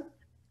against them?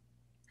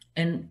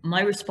 And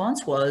my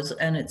response was,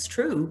 and it's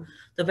true,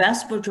 the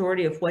vast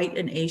majority of white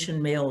and Asian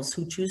males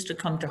who choose to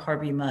come to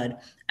Harvey Mudd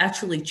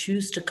actually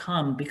choose to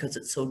come because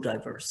it's so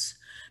diverse,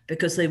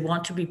 because they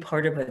want to be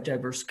part of a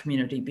diverse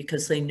community,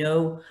 because they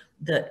know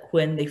that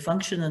when they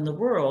function in the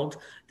world,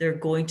 they're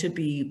going to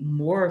be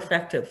more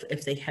effective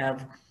if they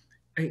have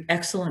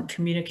excellent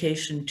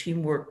communication,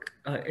 teamwork,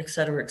 et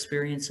cetera,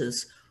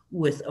 experiences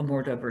with a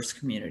more diverse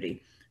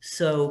community.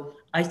 So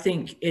I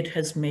think it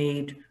has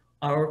made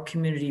our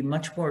community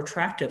much more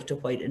attractive to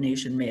white and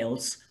Asian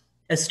males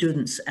as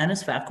students and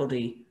as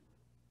faculty,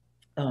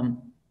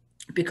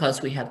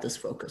 because we have this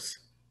focus.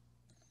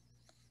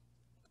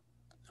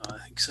 I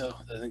think so.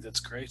 I think that's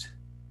great.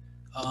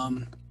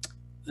 The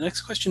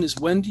next question is,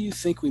 when do you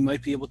think we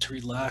might be able to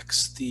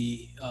relax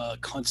the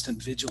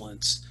constant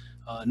vigilance,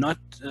 not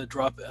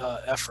drop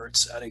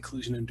efforts at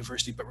inclusion and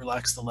diversity, but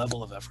relax the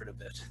level of effort a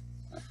bit?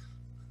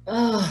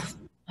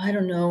 I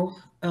don't know.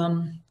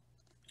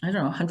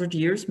 100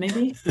 years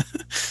maybe.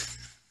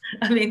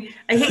 I mean,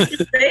 I hate to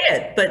say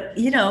it, but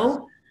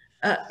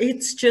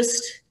it's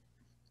just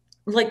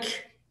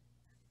like,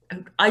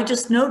 I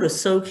just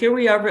noticed. So here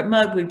we are at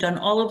Mudd, we've done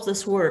all of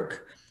this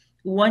work.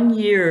 1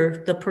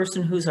 year, the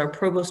person who's our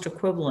provost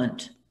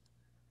equivalent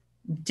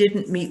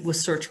didn't meet with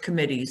search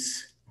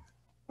committees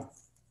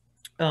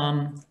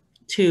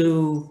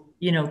to,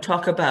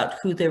 talk about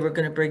who they were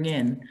going to bring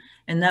in.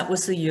 And that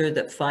was the year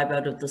that 5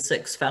 out of the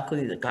 6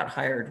 faculty that got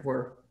hired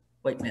were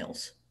white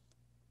males.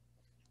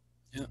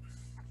 Yeah.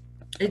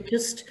 It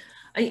just,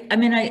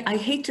 I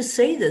hate to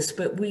say this,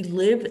 but we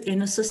live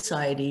in a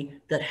society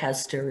that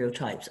has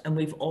stereotypes, and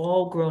we've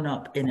all grown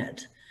up in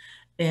it.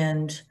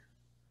 And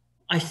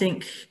I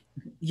think,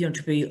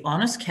 to be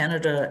honest,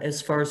 Canada,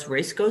 as far as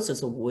race goes,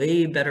 is a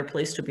way better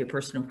place to be a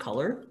person of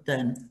color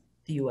than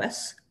the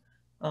US,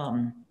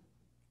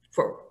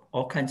 for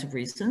all kinds of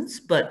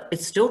reasons. But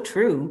it's still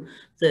true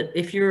that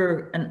if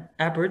you're an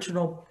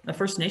Aboriginal, a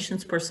First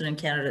Nations person in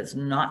Canada, it's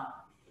not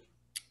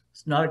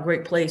a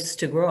great place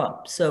to grow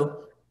up.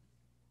 So,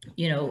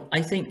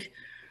 I think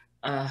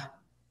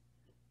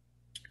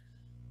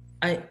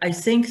I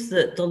think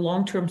that the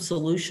long-term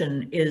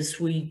solution is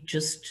we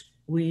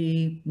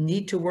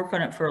need to work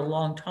on it for a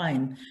long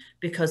time,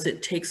 because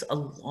it takes a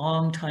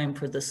long time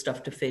for this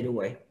stuff to fade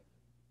away.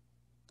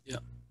 Yeah.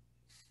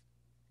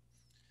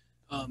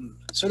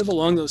 Sort of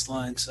along those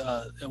lines,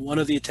 one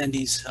of the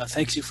attendees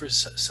thanks you for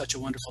such a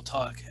wonderful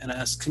talk, and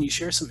asked, can you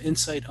share some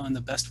insight on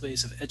the best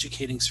ways of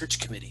educating search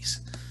committees?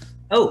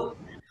 Oh,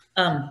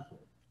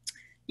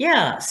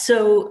 yeah.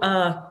 So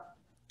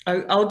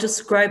I'll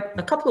describe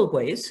a couple of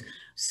ways.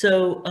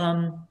 So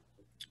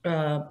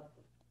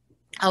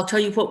I'll tell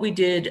you what we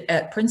did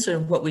at Princeton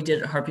and what we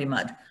did at Harvey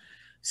Mudd.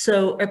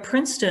 So at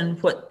Princeton,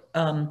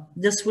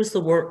 this was the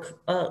work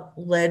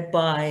led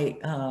by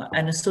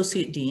an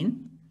associate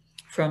dean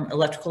from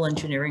electrical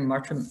engineering,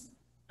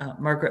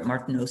 Margaret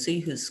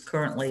Martinosi, who's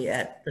currently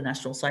at the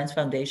National Science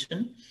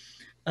Foundation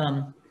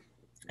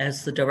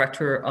as the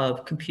director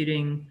of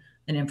computing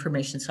and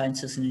information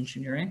sciences and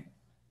engineering.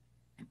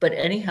 But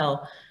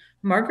anyhow,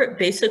 Margaret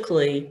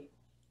basically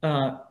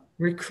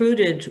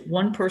recruited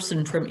one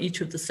person from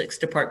each of the 6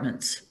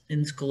 departments in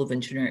the School of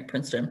Engineering at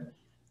Princeton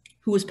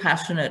who was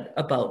passionate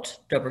about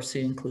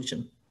diversity and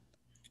inclusion.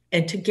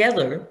 And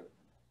together,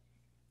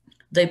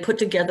 they put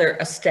together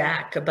a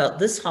stack about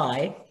this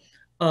high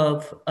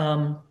of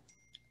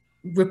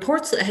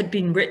reports that had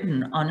been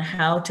written on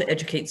how to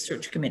educate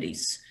search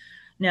committees.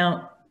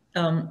 Now,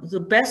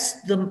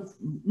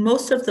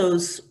 most of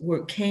those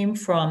came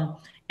from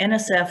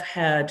NSF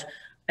had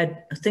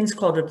things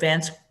called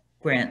advanced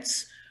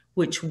grants,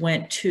 which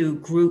went to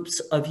groups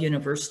of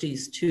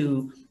universities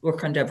to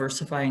work on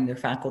diversifying their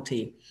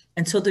faculty.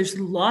 And so there's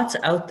lots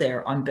out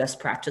there on best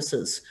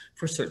practices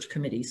for search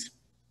committees.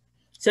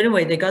 So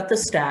anyway, they got the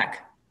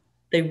stack,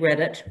 they read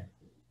it,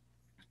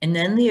 and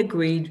then they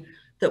agreed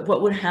that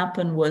what would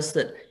happen was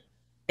that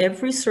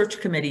every search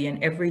committee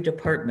in every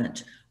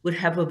department would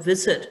have a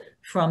visit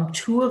from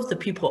 2 of the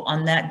people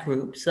on that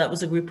group. So that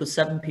was a group with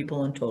 7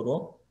 people in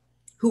total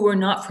who were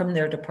not from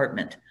their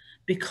department,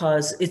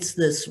 because it's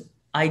this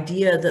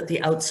idea that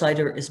the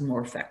outsider is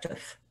more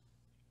effective.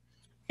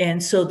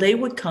 And so they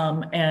would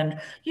come and,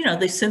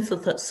 they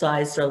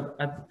synthesized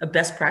a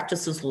best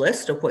practices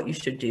list of what you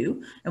should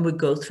do and would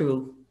go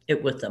through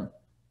it with them.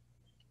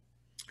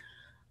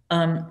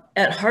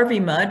 At Harvey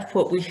Mudd,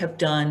 what we have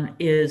done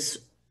is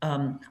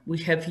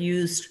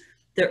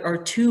there are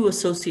 2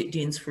 associate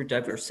deans for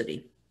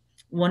diversity.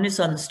 One is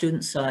on the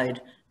student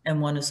side and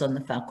one is on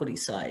the faculty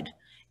side.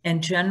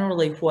 And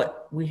generally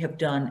what we have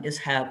done is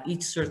have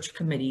each search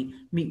committee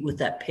meet with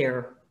that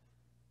pair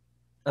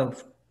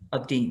of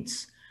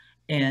deans.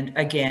 And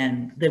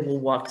again, they will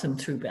walk them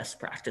through best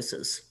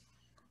practices.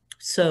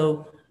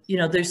 So, you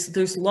know,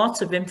 there's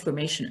lots of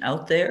information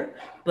out there,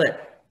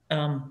 but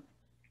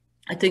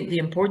I think the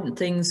important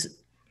things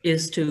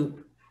is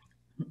to,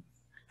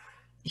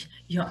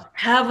 you know,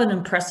 have an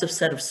impressive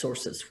set of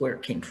sources where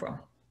it came from,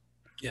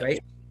 Yeah.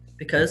 right?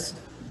 Because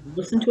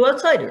listen to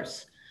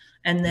outsiders,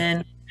 and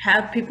then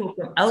have people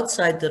from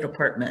outside the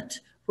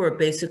department who are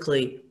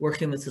basically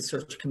working with the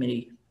search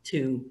committee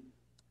to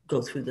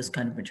go through this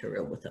kind of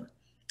material with them.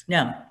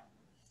 Now,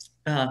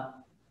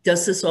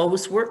 does this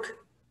always work?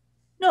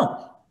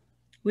 No.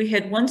 We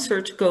had one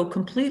search go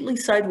completely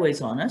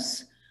sideways on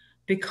us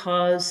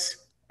because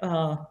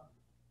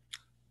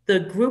the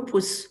group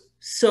was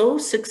so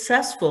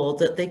successful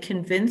that they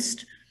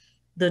convinced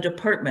the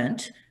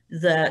department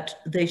that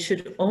they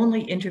should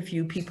only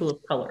interview people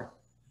of color.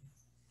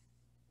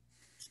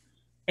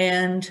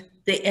 And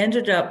they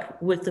ended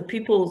up with the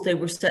people they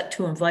were set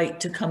to invite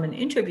to come and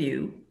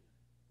interview.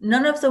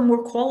 None of them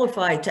were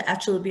qualified to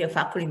actually be a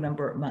faculty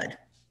member at Mudd.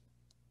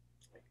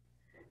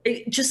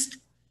 It just,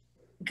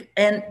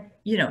 and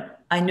you know,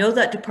 I know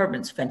that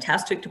department's a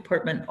fantastic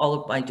department. All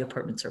of my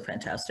departments are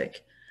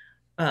fantastic.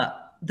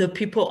 The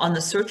people on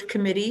the search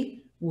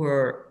committee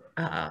were,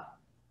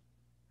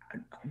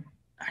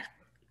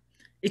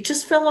 it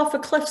just fell off a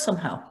cliff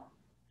somehow.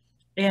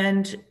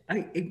 And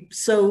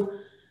so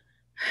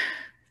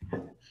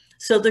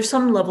there's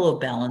some level of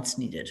balance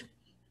needed.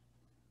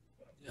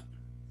 Yeah.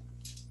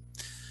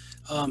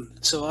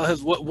 So I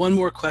have one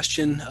more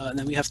question, and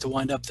then we have to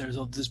wind up.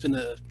 There's been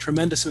a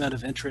tremendous amount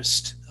of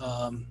interest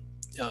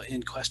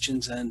in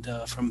questions and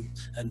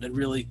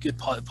really good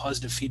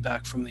positive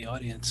feedback from the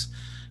audience.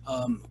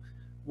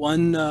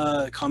 One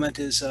comment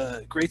is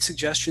great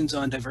suggestions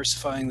on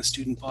diversifying the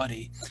student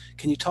body.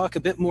 Can you talk a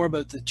bit more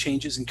about the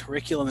changes in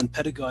curriculum and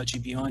pedagogy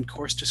beyond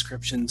course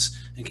descriptions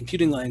and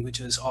computing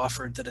languages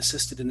offered that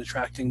assisted in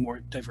attracting more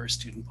diverse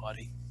student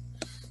body?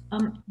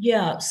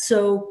 Yeah,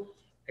 so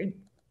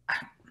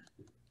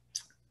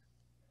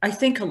I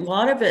think a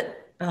lot of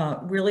it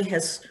really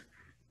has,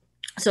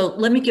 so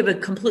let me give a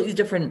completely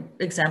different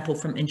example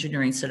from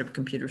engineering instead of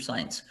computer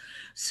science.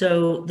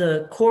 So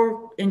the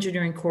core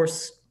engineering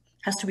course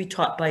has to be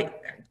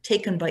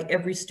taken by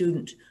every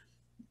student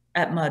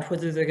at Mudd,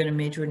 whether they're going to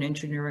major in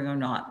engineering or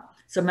not.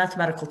 It's a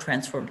mathematical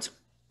transforms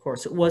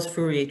course. It was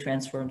Fourier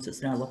transforms.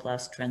 It's now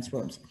Laplace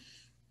transforms.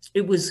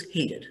 It was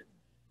hated.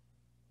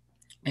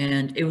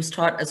 And it was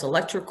taught as a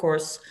lecture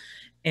course,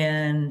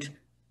 and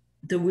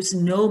there was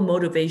no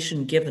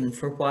motivation given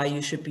for why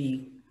you should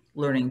be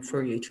learning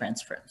Fourier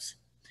transforms.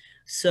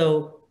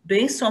 So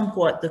based on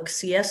what the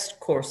CS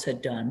course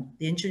had done,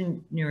 the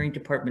engineering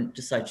department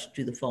decided to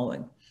do the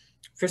following.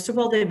 First of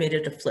all, they made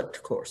it a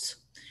flipped course.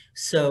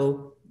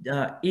 So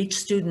each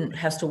student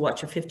has to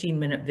watch a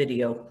 15-minute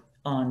video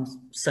on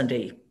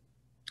Sunday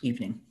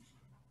evening.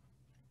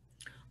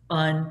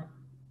 In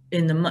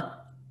the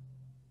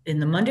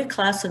Monday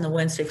class and the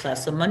Wednesday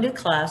class, the Monday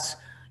class,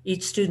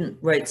 each student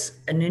writes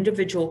an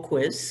individual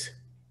quiz,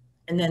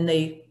 and then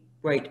they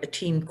write a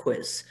team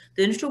quiz.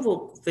 The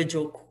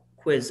individual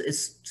quiz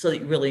is so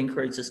that you really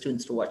encourage the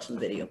students to watch the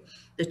video.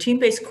 The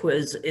team-based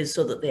quiz is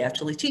so that they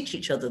actually teach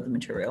each other the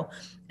material.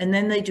 And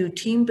then they do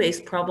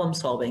team-based problem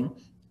solving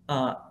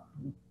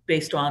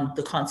based on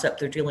the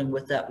concept they're dealing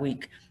with that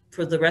week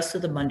for the rest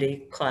of the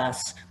Monday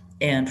class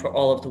and for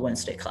all of the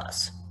Wednesday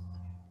class.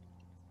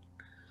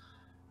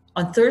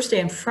 On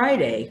Thursday and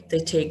Friday, they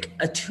take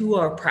a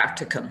 2-hour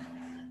practicum.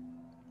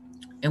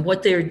 And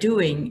what they're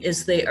doing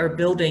is they are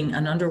building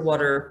an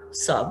underwater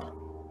sub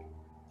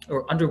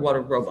or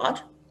underwater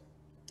robot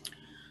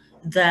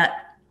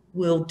that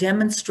will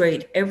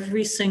demonstrate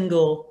every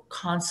single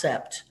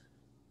concept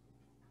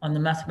on the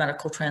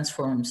mathematical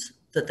transforms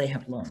that they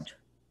have learned.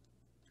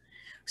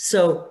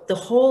 So the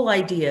whole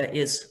idea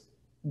is,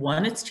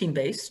 1, it's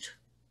team-based.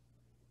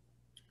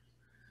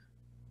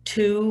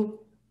 2,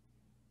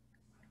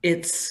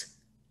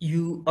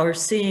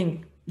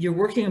 you're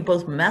working on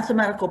both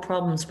mathematical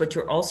problems, but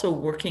you're also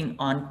working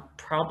on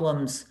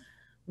problems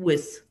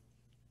with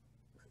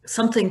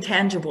something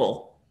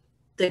tangible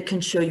that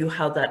can show you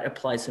how that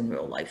applies in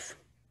real life.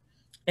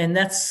 And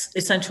that's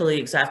essentially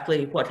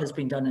exactly what has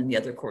been done in the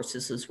other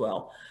courses as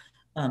well.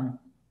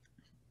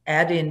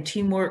 Add in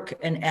teamwork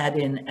and add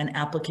in an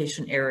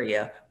application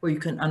area where you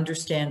can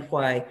understand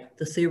why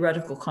the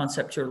theoretical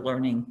concept you're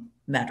learning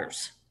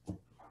matters.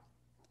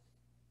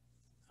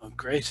 Oh,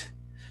 great.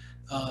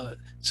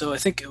 So I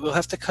think we'll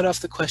have to cut off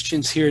the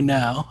questions here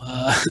now.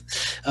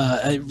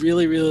 I'd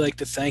really like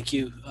to thank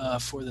you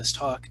for this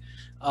talk.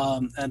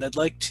 And I'd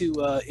like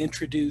to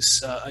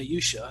introduce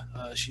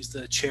Ayusha. She's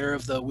the chair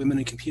of the Women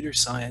in Computer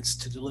Science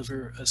to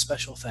deliver a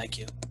special thank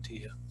you to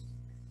you.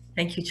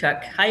 Thank you,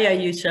 Chuck. Hi,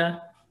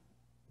 Ayusha.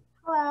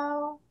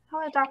 Hello.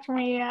 Hello, Dr.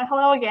 Maria.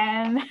 Hello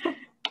again.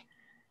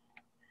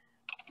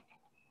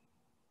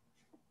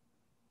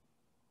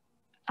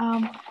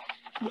 Yeah.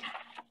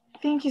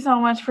 Thank you so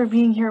much for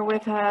being here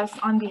with us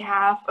on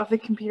behalf of the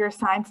computer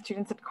science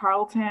students at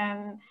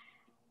Carleton.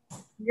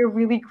 We're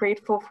really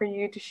grateful for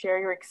you to share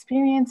your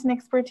experience and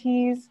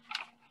expertise.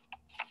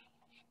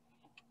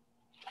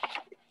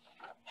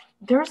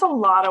 There's a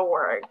lot of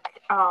work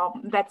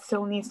that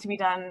still needs to be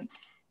done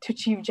to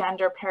achieve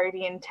gender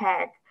parity in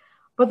tech,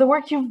 but the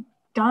work you've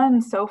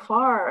done so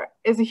far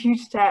is a huge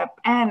step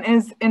and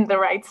is in the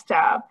right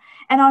step.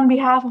 And on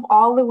behalf of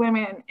all the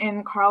women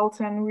in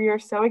Carleton, we are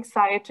so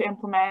excited to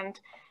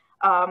implement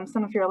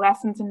some of your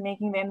lessons in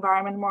making the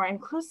environment more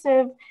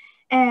inclusive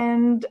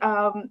and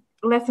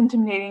less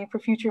intimidating for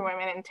future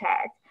women in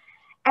tech.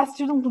 As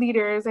student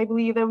leaders, I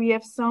believe that we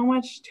have so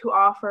much to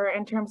offer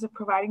in terms of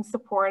providing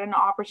support and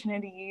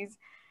opportunities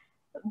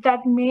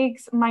that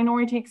makes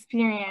minority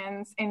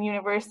experience in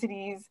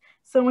universities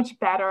so much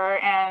better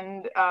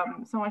and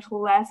so much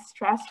less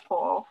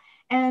stressful.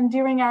 And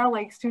during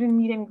our student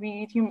meet and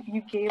greet, you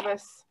gave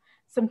us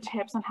some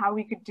tips on how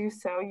we could do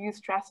so. You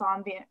stress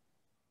on the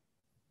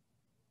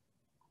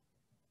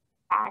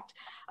fact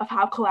of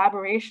how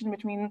collaboration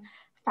between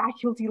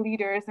faculty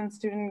leaders and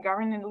student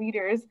government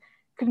leaders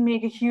could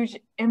make a huge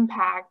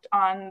impact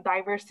on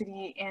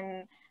diversity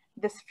in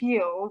this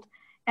field.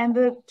 And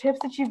the tips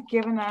that you've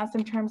given us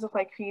in terms of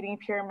creating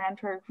peer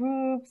mentor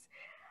groups,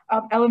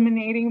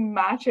 eliminating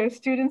macho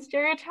student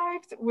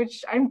stereotypes,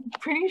 which I'm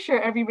pretty sure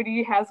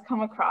everybody has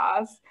come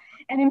across,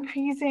 and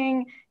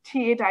increasing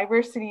TA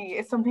diversity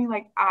is something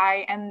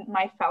I and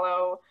my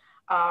fellow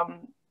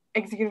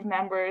executive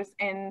members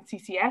in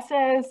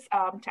CCSS,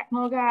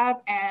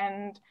 Technogap,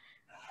 and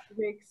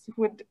RIGS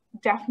would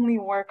definitely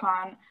work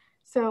on.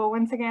 So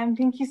once again,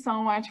 thank you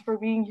so much for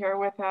being here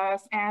with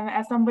us. And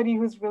as somebody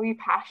who's really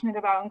passionate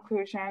about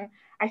inclusion,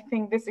 I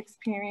think this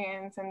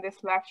experience and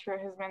this lecture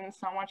has been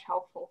so much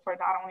helpful for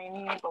not only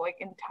me, but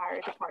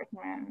entire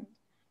department.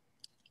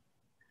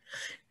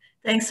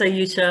 Thanks,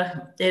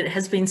 Ayesha. It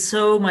has been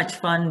so much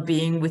fun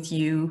being with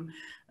you.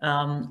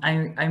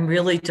 I'm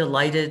really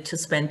delighted to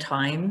spend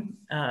time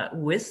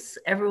with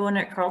everyone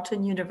at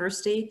Carleton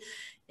University.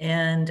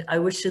 And I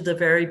wish you the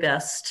very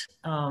best.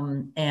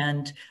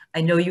 And I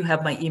know you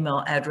have my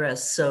email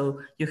address, so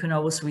you can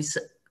always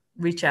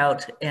reach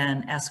out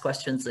and ask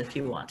questions if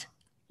you want.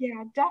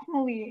 Yeah,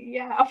 definitely.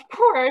 Yeah, of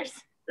course.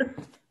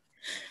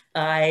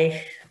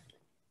 Bye.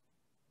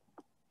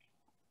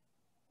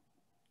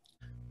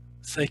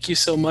 Thank you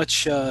so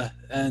much,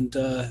 and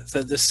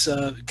that this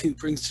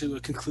brings to a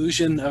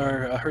conclusion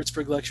our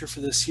Herzberg Lecture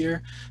for this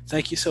year.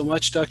 Thank you so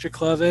much, Dr.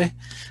 Klawe.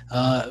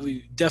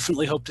 We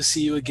definitely hope to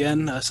see you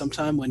again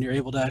sometime when you're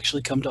able to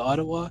actually come to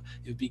Ottawa.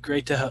 It would be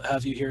great to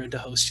have you here and to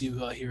host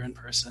you here in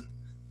person.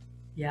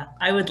 Yeah,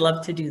 I would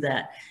love to do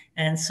that.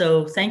 And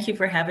so thank you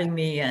for having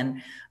me.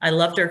 And I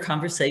loved our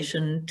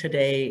conversation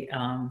today.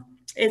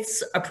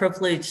 It's a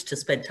privilege to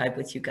spend time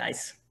with you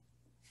guys.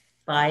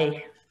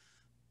 Bye.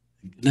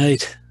 Good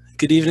night.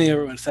 Good evening,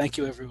 everyone. Thank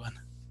you, everyone.